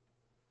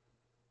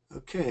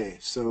 Okay,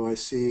 so I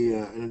see,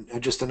 and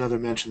just another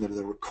mention that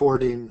the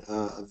recording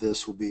of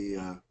this will be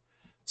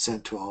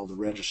sent to all the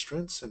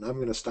registrants, and I'm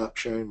going to stop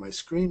sharing my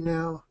screen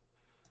now.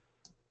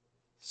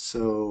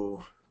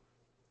 So,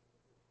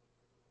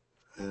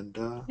 and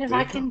if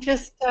I can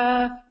just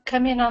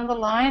come in on the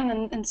line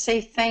and say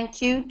thank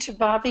you to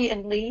Bobbi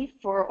and Lee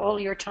for all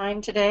your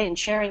time today and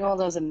sharing all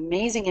those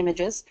amazing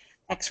images.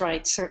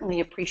 X-Rite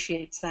certainly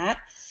appreciates that.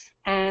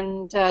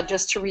 And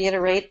just to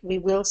reiterate, we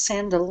will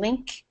send a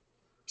link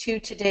to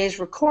today's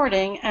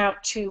recording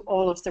out to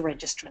all of the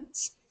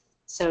registrants.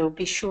 So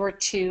be sure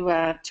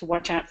to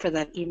watch out for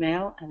that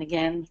email. And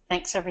again,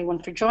 thanks everyone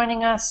for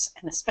joining us,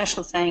 and a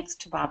special thanks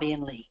to Bobbi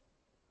and Lee.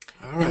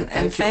 All right,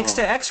 and thanks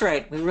to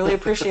X-Rite. We really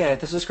appreciate it.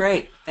 This was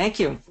great. Thank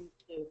you. Thank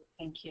you.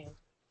 Thank you.